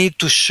you need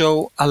to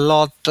show a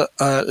lot,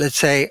 let's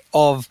say,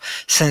 of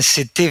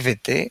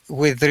sensitivity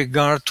with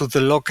regard to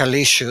the local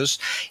issues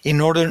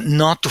in order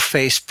not to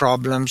face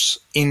problems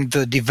in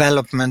the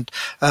development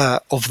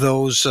of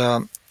those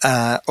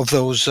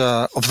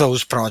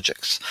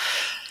projects.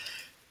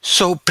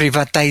 So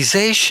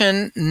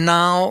privatization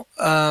now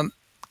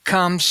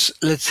comes,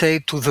 let's say,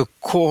 to the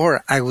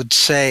core, I would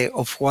say,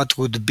 of what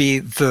would be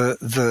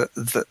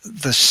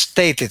the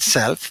state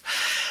itself.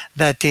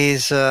 That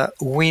is,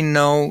 we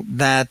know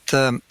that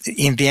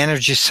in the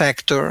energy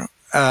sector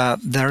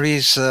there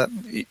is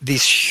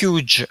this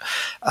huge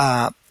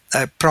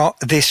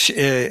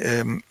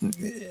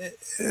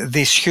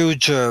this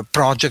huge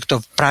project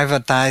of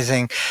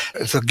privatizing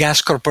the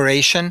gas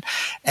corporation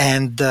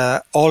and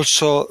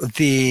also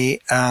the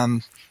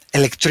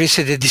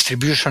electricity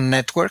distribution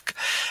network,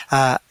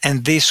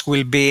 and this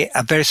will be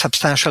a very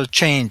substantial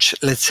change,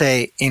 let's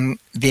say, in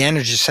the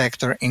energy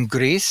sector in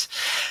Greece,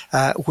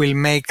 will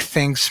make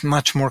things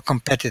much more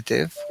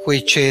competitive,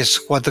 which is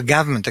what the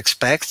government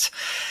expects.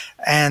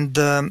 And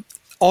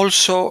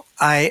also,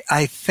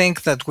 I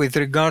think that with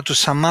regard to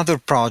some other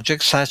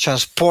projects, such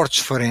as ports,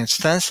 for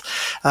instance,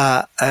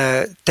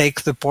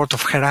 take the port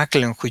of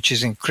Heraklion, which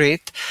is in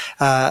Crete,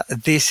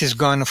 this is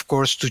going, of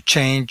course, to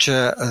change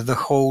the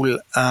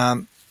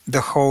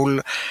whole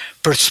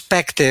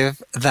perspective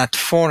that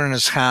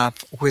foreigners have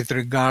with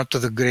regard to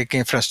the Greek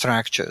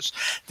infrastructures.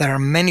 There are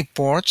many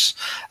ports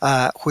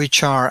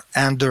which are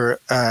under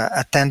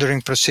a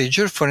tendering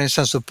procedure. For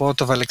instance, the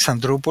port of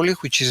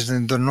Alexandroupoli, which is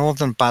in the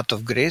northern part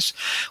of Greece,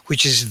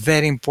 which is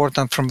very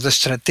important from the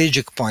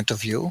strategic point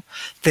of view.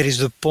 There is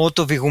the port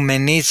of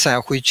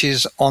Igoumenitsa, which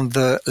is on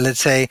the,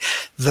 let's say,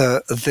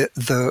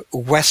 the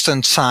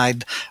western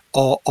side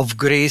of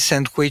Greece,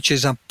 and which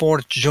is a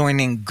port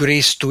joining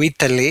Greece to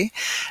Italy,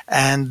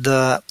 and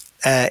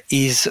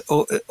is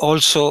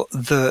also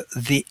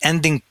the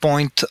ending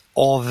point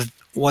of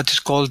what is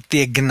called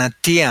the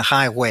Egnatia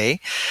Highway,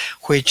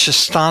 which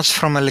starts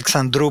from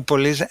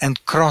Alexandroupolis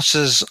and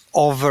crosses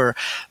over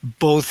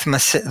both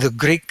the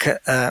Greek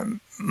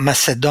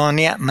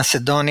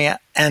Macedonia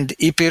and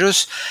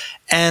Epirus,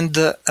 and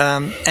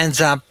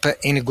ends up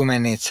in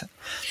Igoumenitsa.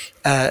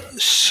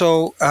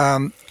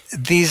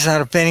 These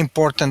are very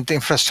important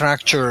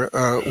infrastructure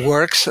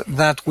works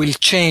that will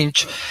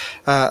change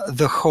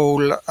the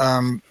whole,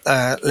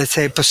 let's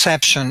say,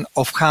 perception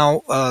of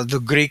how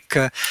the Greek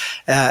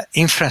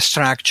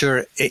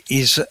infrastructure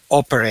is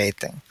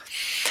operating.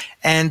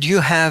 And you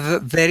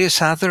have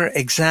various other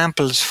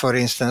examples, for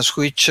instance,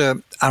 which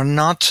are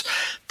not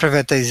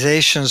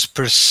privatizations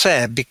per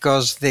se,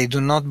 because they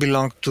do not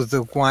belong to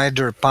the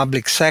wider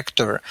public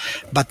sector,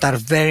 but are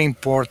very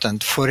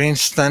important. For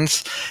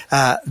instance,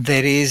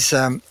 there is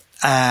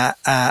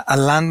a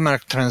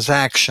landmark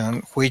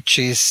transaction which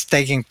is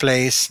taking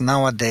place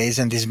nowadays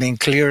and is being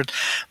cleared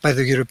by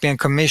the European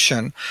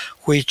Commission,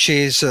 which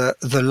is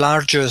the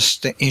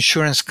largest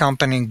insurance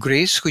company in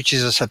Greece, which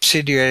is a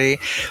subsidiary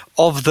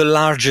of the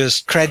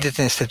largest credit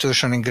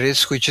institution in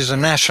Greece, which is the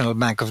National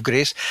Bank of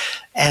Greece,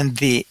 and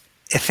the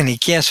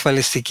Ethniki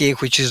Asfalistiki,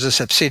 which is the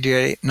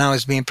subsidiary, now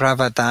is being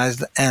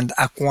privatized and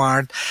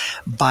acquired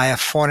by a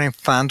foreign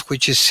fund,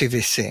 which is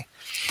CVC.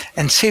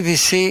 And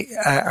CVC,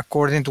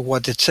 according to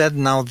what it said,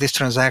 now this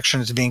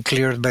transaction is being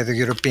cleared by the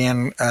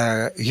European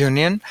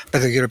Union, by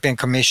the European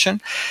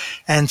Commission.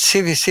 And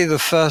CVC, the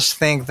first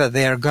thing that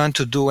they are going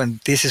to do, and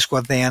this is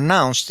what they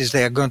announced, is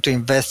they are going to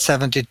invest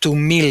 $72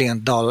 million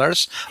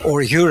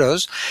or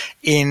euros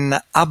in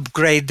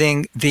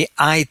upgrading the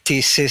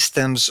IT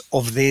systems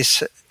of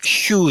this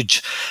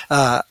huge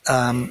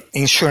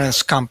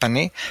insurance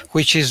company,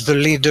 which is the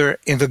leader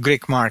in the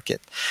Greek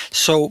market.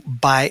 So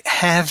by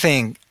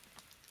having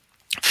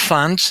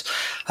funds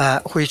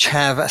which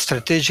have a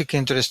strategic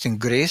interest in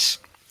Greece,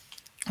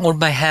 or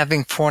by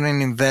having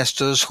foreign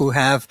investors who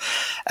have,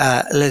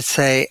 let's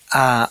say,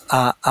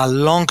 a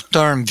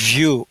long-term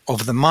view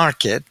of the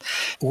market,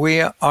 we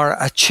are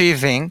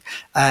achieving,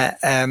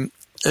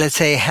 let's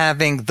say,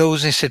 having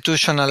those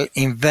institutional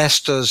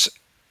investors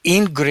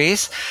in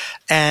Greece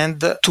and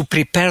to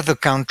prepare the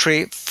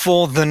country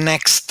for the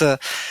next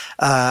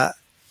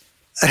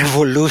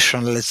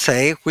revolution, let's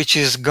say, which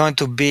is going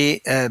to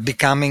be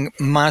becoming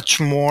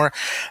much more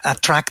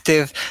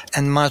attractive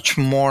and much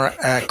more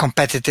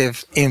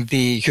competitive in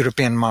the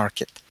European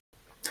market.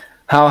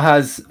 How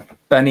has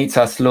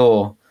Banitsas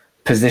Law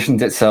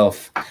positioned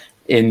itself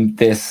in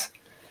this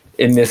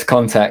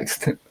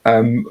context?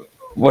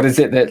 What is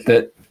it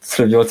that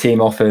sort of your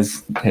team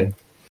offers here?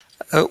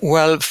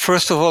 Well,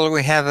 first of all,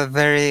 we have a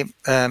very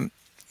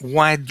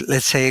wide,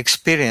 let's say,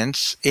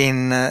 experience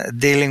in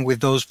dealing with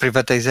those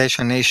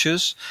privatization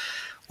issues.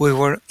 We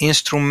were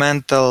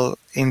instrumental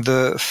in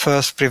the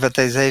first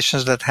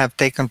privatizations that have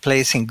taken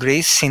place in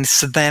Greece.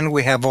 Since then,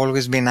 we have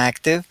always been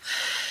active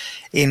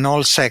in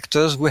all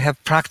sectors. We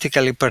have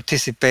practically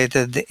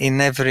participated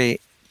in every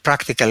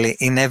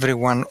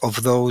one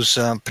of those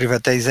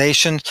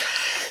privatizations,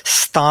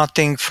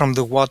 starting from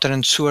the water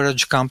and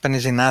sewerage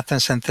companies in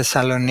Athens and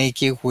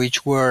Thessaloniki,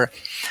 which were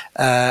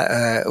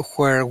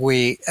where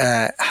we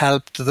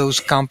helped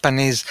those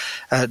companies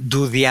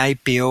do the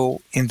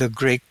IPO in the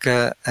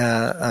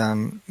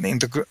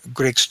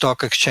Greek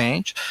stock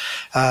exchange,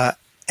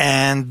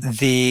 and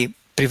the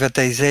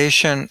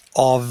privatization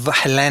of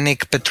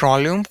Hellenic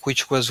Petroleum,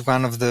 which was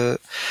one of the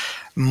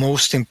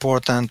most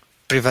important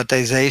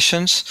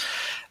privatizations.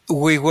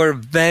 We were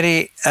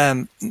very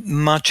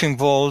much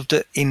involved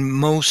in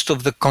most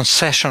of the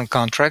concession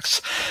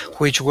contracts,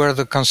 which were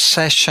the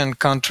concession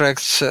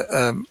contracts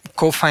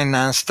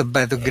co-financed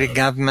by the Greek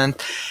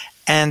government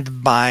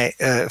and by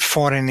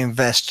foreign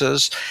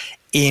investors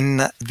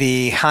in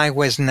the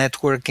highways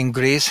network in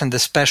Greece, and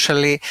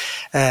especially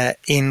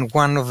in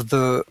one of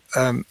the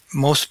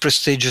most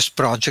prestigious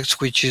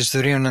projects, which is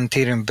the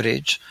Rion-Antirion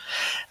Bridge.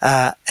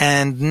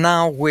 And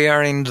now we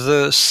are in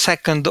the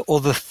second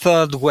or the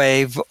third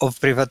wave of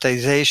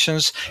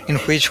privatizations, in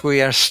which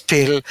we are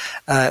still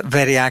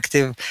very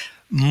active,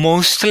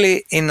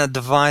 mostly in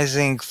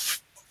advising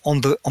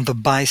on the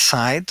buy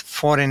side,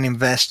 foreign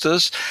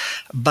investors,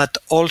 but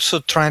also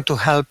trying to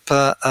help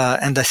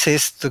and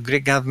assist the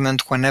Greek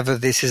government whenever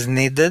this is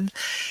needed,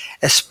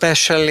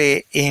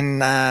 especially in,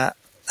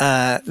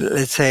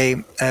 let's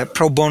say,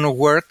 pro bono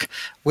work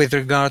with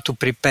regard to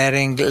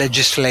preparing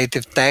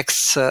legislative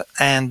texts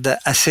and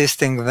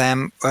assisting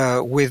them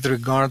with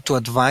regard to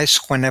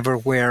advice whenever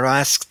we are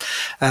asked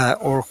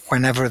or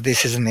whenever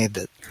this is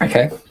needed.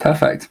 Okay,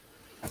 perfect.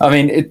 I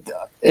mean,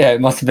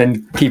 it must have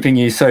been keeping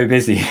you so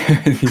busy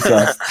these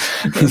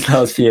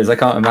last few years. I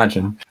can't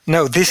imagine.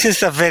 No, this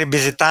is a very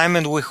busy time,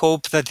 and we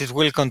hope that it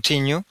will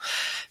continue,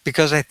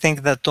 because I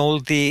think that all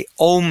the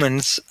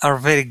omens are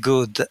very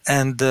good,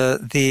 and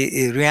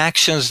the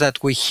reactions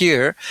that we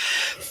hear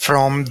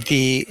from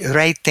the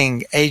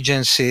rating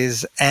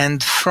agencies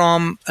and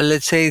from,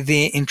 let's say,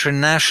 the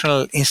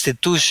international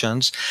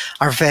institutions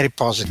are very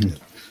positive.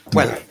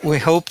 Well, we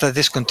hope that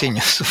this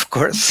continues, of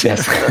course.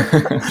 Yes.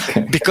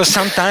 Okay. Because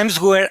sometimes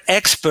we're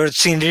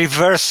experts in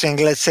reversing,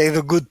 let's say,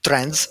 the good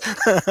trends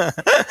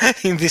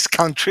in this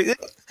country.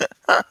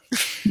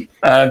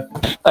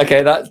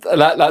 Okay,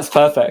 that's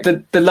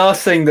perfect. The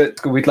last thing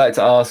that we'd like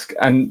to ask,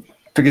 and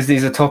because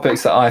these are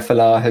topics that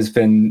IFLR has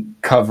been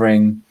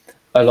covering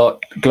a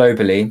lot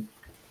globally,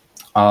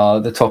 are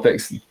the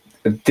topics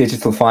of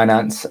digital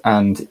finance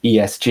and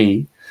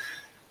ESG,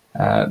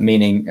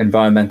 meaning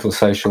environmental,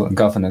 social, and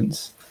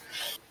governance.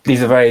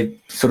 These are very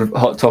sort of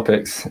hot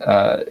topics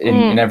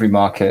in every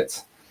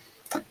market.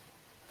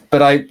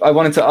 But I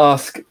wanted to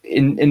ask,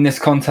 in this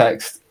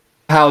context,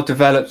 How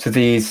developed are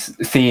these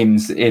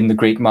themes in the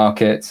Greek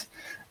market?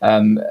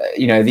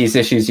 These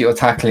issues you're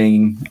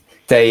tackling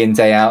day in,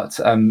 day out.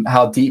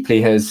 How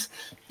deeply has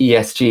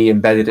ESG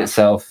embedded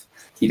itself,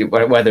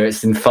 whether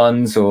it's in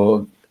funds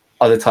or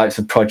other types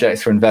of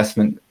projects or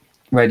investment?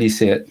 Where do you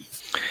see it?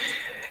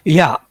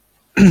 Yeah,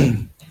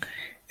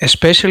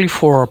 especially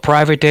for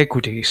private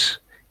equities,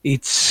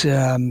 it's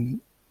a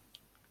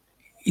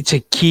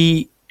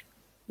key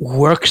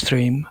work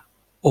stream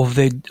of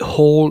the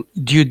whole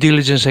due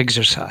diligence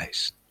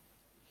exercise.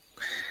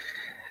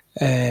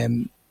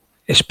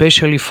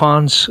 Especially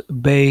funds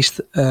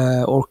based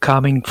or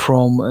coming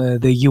from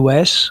the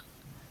US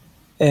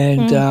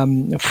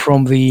and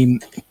from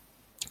the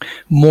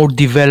more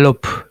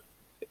developed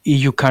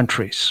EU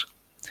countries.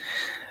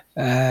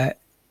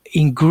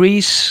 In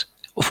Greece,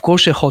 of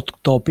course, a hot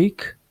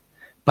topic,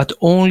 but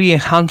only a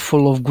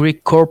handful of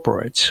Greek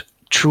corporates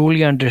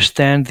truly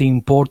understand the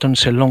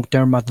importance and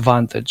long-term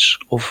advantage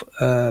of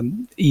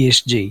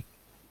ESG.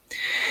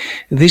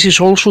 This is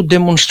also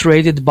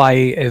demonstrated by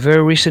a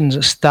very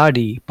recent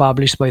study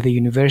published by the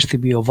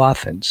University of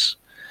Athens,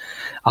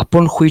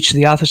 upon which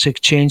the Athens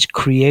Exchange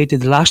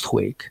created last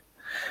week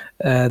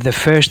the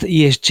first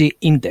ESG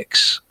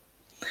index,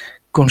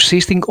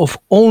 consisting of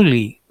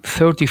only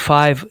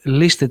 35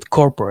 listed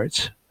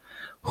corporates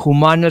who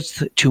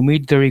managed to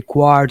meet the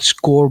required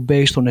score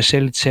based on a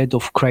select set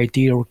of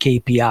criteria or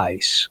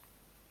KPIs.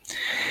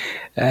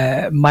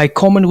 My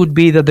comment would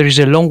be that there is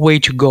a long way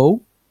to go,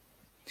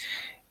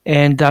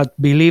 and that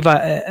believe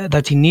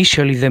that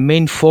initially the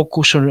main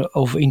focus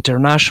of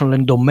international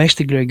and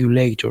domestic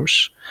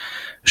regulators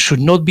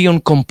should not be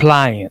on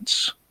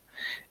compliance.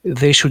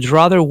 They should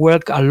rather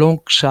work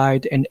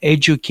alongside and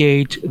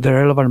educate the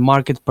relevant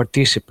market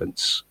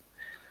participants.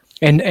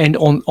 And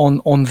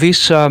on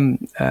this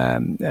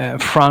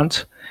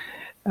front,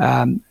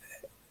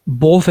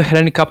 both the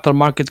Hellenic Capital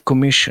Market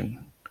Commission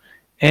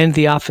and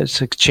the Athens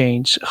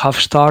Exchange have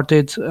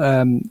started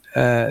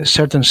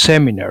certain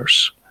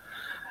seminars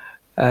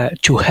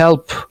to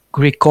help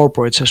Greek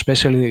corporates,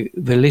 especially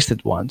the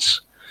listed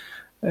ones,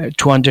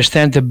 to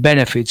understand the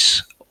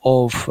benefits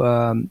of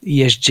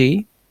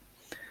ESG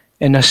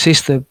and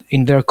assist them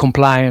in their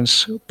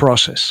compliance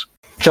process.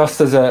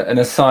 Just as an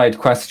aside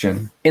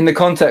question, in the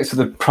context of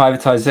the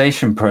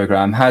privatization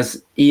program,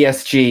 has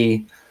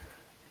ESG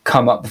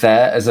come up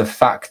there as a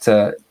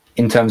factor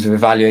in terms of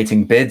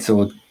evaluating bids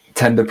or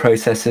tender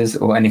processes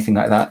or anything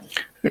like that?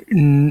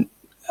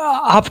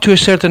 Up to a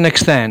certain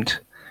extent,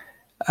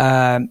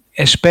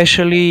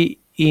 especially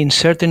in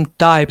certain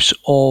types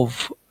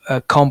of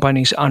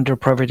companies under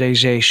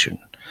privatization,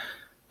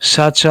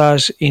 such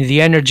as in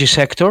the energy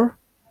sector,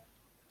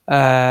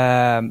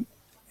 and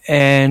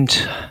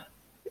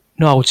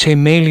no, I would say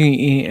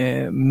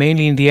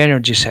mainly in the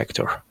energy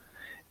sector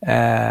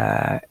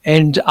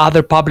and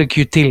other public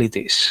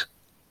utilities.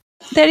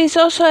 There is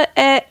also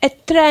a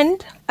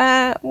trend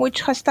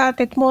which has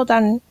started more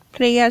than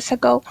 3 years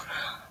ago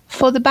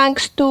for the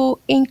banks to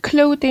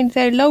include in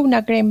their loan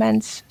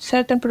agreements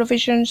certain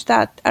provisions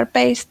that are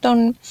based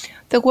on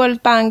the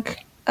World Bank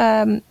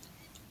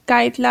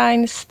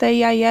guidelines, the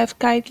EIF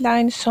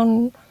guidelines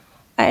on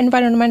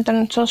environmental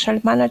and social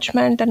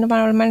management,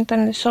 environmental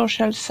and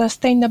social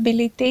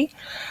sustainability.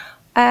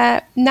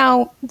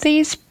 Now,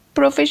 these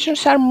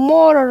provisions are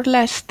more or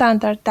less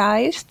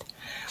standardized.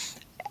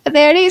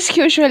 There is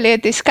usually a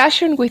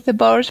discussion with the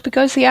boards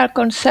because they are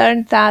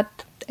concerned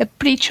that a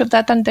breach of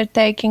that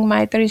undertaking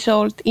might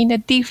result in a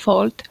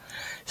default.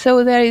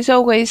 So there is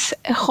always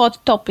a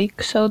hot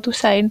topic, so to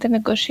say, in the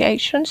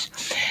negotiations.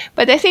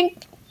 But I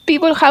think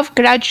people have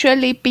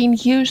gradually been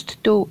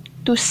used to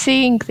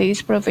seeing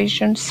these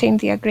provisions in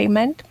the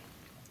agreement.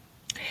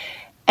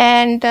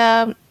 And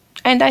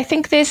I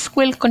think this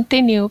will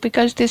continue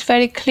because it is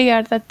very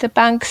clear that the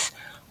banks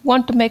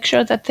want to make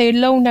sure that their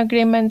loan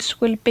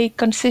agreements will be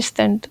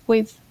consistent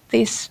with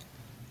this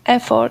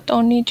effort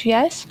on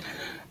EGS.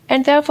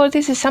 And therefore,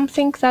 this is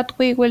something that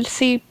we will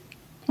see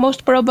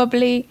most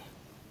probably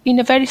in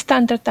a very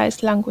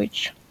standardized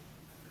language.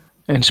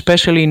 And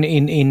especially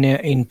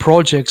in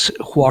projects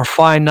who are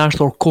financed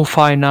or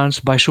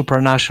co-financed by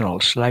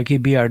supranationals like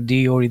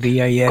EBRD or the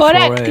EIF.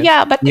 Correct,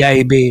 or but the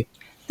EIB.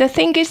 The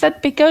thing is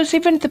that because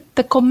even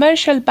the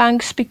commercial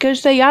banks,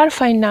 because they are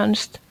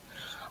financed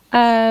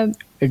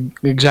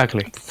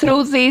exactly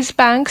through these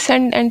banks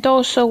and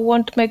also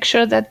want to make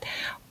sure that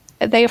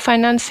their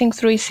financing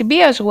through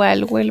ECB as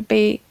well will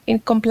be in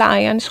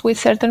compliance with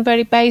certain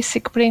very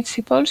basic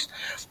principles,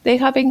 they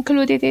have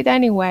included it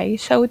anyway.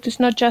 So it is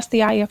not just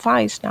the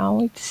IFIs now,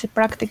 it's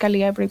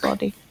practically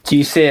everybody. Do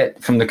you see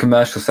it from the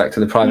commercial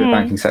sector, the private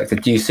banking sector?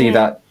 Do you see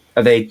that,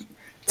 are they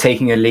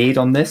taking a lead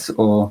on this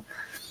or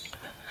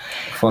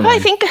following? I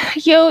think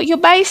you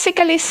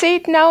basically see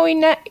it now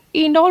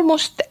in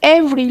almost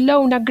every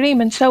loan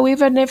agreement. So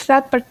even if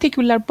that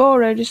particular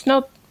borrower is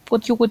not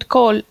what you would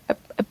call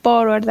a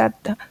borrower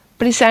that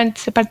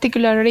presents a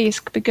particular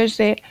risk because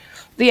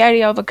the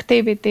area of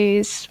activity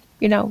is,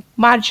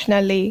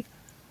 marginally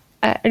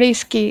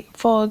risky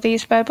for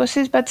these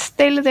purposes, but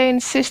still they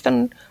insist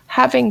on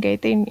having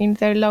it in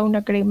their loan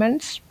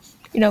agreements.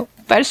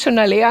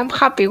 Personally, I'm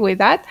happy with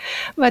that,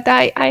 but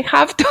I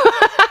have to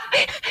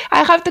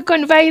I have to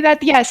convey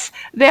that yes,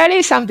 there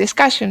is some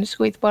discussions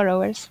with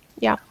borrowers.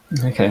 Yeah.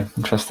 Okay,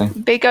 interesting.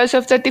 Because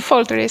of the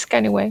default risk,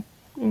 anyway.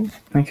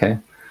 Okay.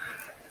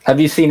 Have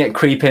you seen it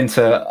creep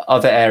into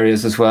other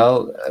areas as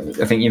well?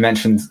 I think you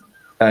mentioned,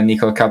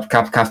 Nico,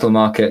 capital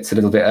markets a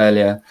little bit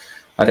earlier.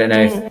 I don't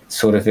know if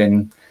sort of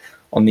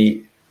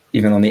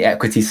even on the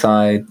equity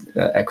side,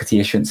 equity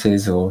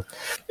issuances or...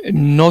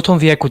 Not on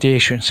the equity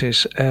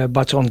issuances,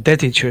 but on debt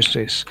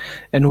issuances.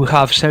 And we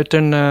have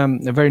certain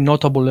very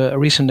notable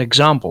recent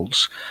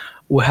examples.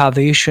 We have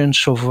the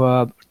issuance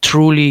of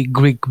truly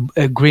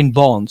green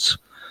bonds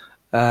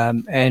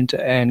and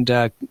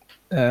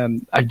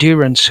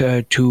adherence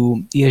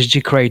to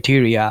ESG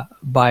criteria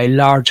by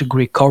large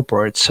Greek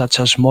corporates such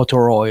as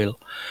Motor Oil,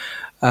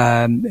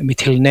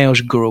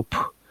 Mytilineos Group,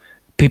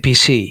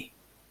 PPC,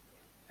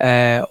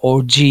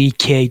 or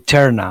GK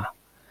Terna.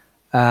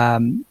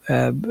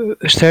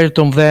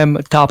 30 of them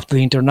tapped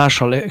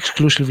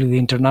exclusively the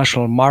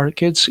international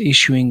markets,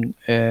 issuing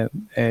a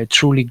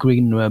truly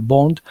green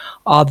bond.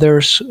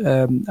 Others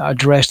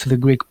addressed the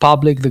Greek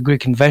public, the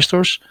Greek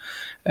investors,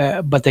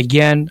 but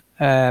again,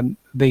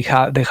 they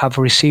have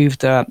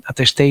received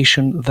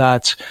attestation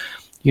that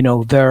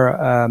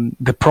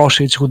the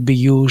proceeds would be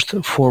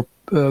used for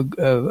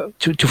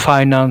to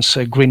finance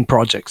green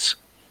projects.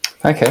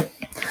 Okay.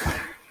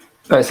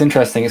 It's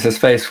interesting. It's a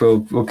space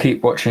we'll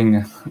keep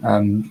watching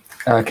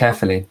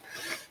carefully.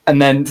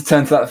 And then to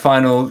turn to that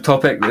final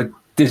topic, the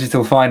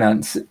digital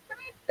finance,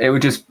 it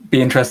would just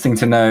be interesting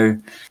to know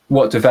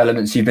what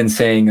developments you've been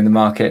seeing in the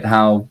market.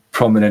 How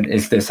prominent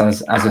is this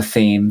as a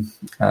theme?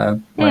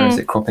 Where is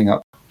it cropping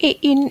up?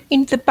 In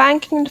the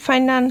banking and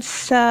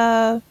finance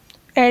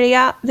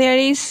area, there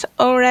is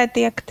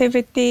already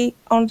activity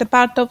on the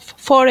part of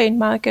foreign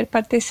market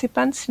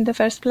participants in the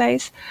first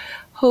place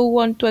who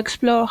want to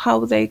explore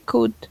how they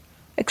could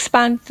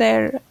expand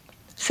their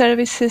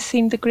services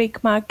in the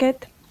Greek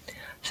market.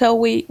 So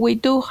we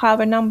do have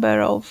a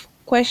number of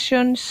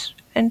questions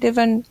and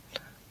even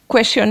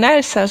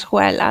questionnaires as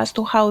well as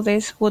to how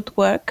this would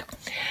work.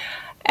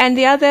 And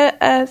the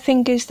other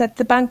thing is that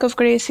the Bank of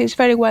Greece is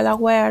very well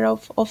aware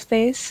of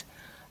this,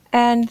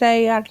 and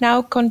they are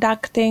now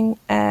conducting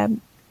a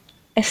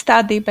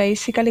study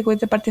basically with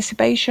the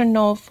participation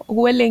of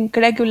willing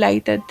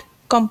regulated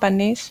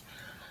companies,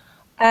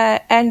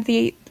 and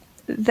the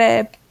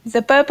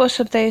purpose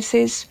of this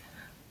is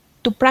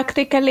to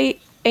practically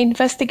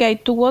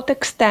investigate to what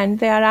extent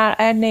there are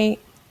any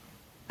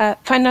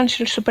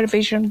financial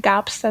supervision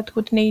gaps that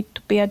would need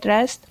to be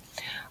addressed,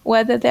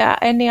 whether there are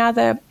any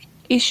other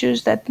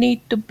issues that need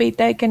to be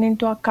taken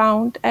into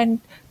account, and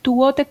to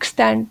what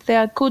extent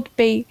there could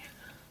be,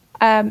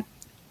 at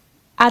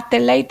a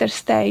later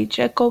stage,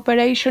 a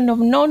cooperation of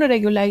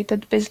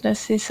non-regulated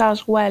businesses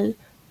as well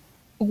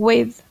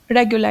with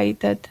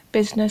regulated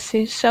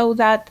businesses, so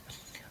that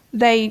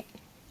they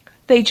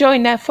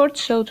join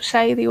efforts, so to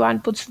say. The one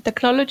puts the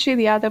technology,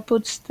 the other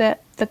puts the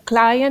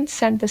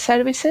clients and the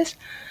services,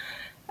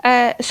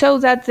 so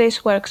that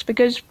this works.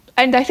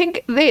 And I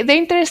think the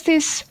interest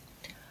is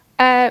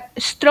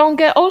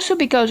stronger also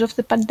because of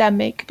the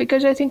pandemic,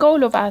 because I think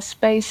all of us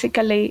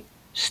basically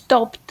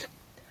stopped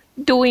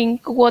doing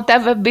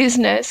whatever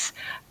business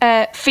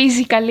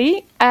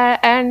physically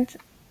and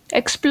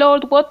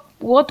explored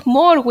what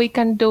more we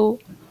can do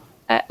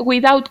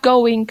without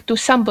going to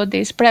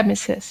somebody's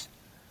premises.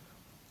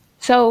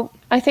 So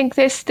I think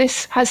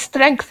this has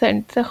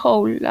strengthened the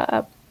whole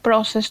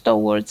process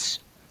towards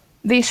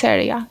this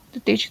area, the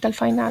digital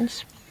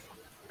finance.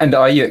 And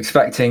are you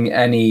expecting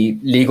any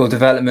legal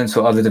developments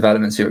or other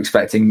developments you're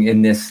expecting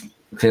in this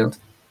field,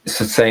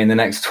 so say in the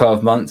next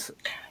 12 months?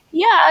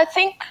 Yeah, I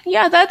think,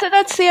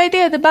 that's the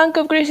idea. The Bank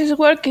of Greece is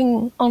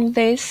working on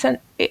this, and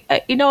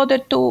in order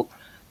to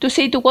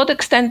see to what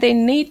extent they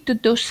need to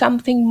do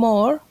something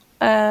more,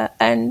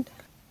 and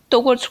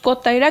towards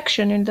what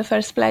direction in the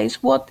first place.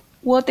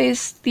 What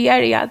is the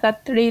area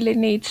that really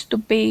needs to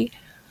be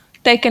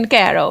taken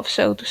care of,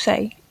 so to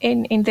say,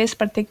 in this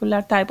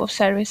particular type of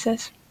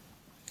services.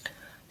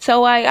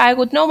 So I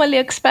would normally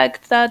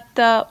expect that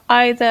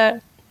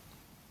either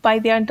by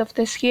the end of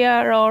this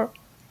year or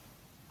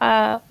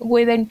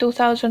within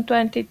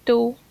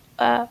 2022,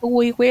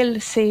 we will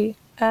see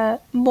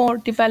more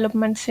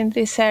developments in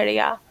this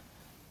area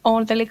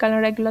on the legal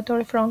and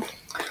regulatory front.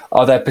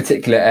 Are there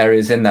particular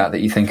areas in that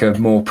you think are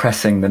more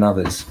pressing than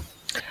others?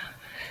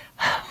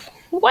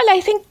 Well, I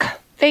think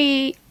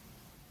the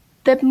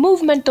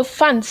movement of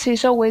funds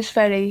is always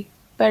very,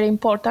 very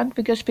important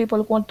because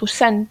people want to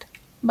send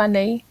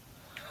money.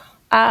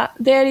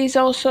 There is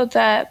also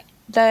the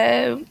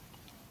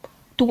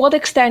to what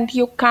extent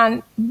you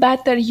can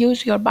better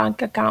use your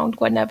bank account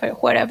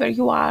wherever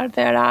you are.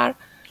 There are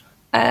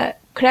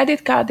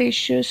credit card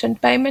issues and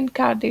payment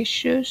card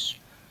issues.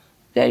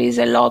 There is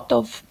a lot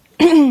of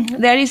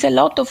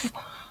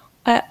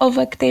of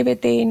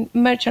activity in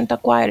merchant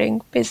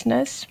acquiring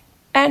business.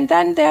 And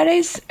then there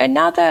is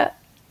another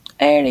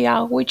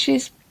area which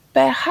is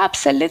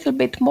perhaps a little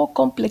bit more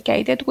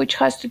complicated, which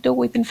has to do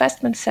with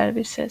investment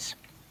services.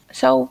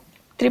 So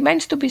it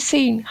remains to be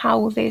seen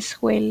how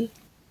this will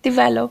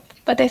develop.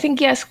 But I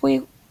think, yes,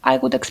 I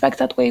would expect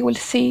that we will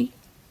see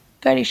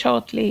very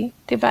shortly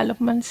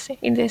developments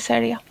in this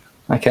area.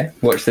 Okay,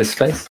 watch this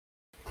space.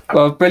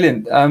 Well,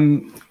 brilliant.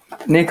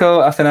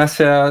 Nico,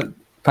 Athanasia,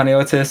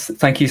 Panagiotis,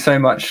 thank you so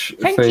much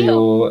for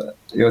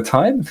your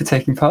time, for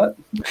taking part.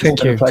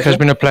 Thank you. It has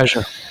been a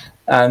pleasure.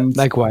 And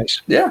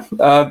likewise. Yeah,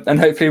 and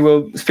hopefully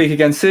we'll speak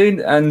again soon.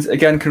 And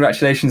again,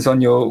 congratulations on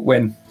your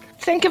win.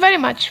 Thank you very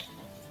much.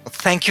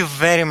 Thank you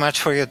very much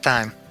for your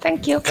time.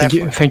 Thank you.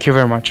 Thank you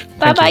very much.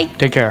 Bye-bye.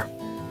 Take care.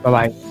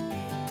 Bye-bye.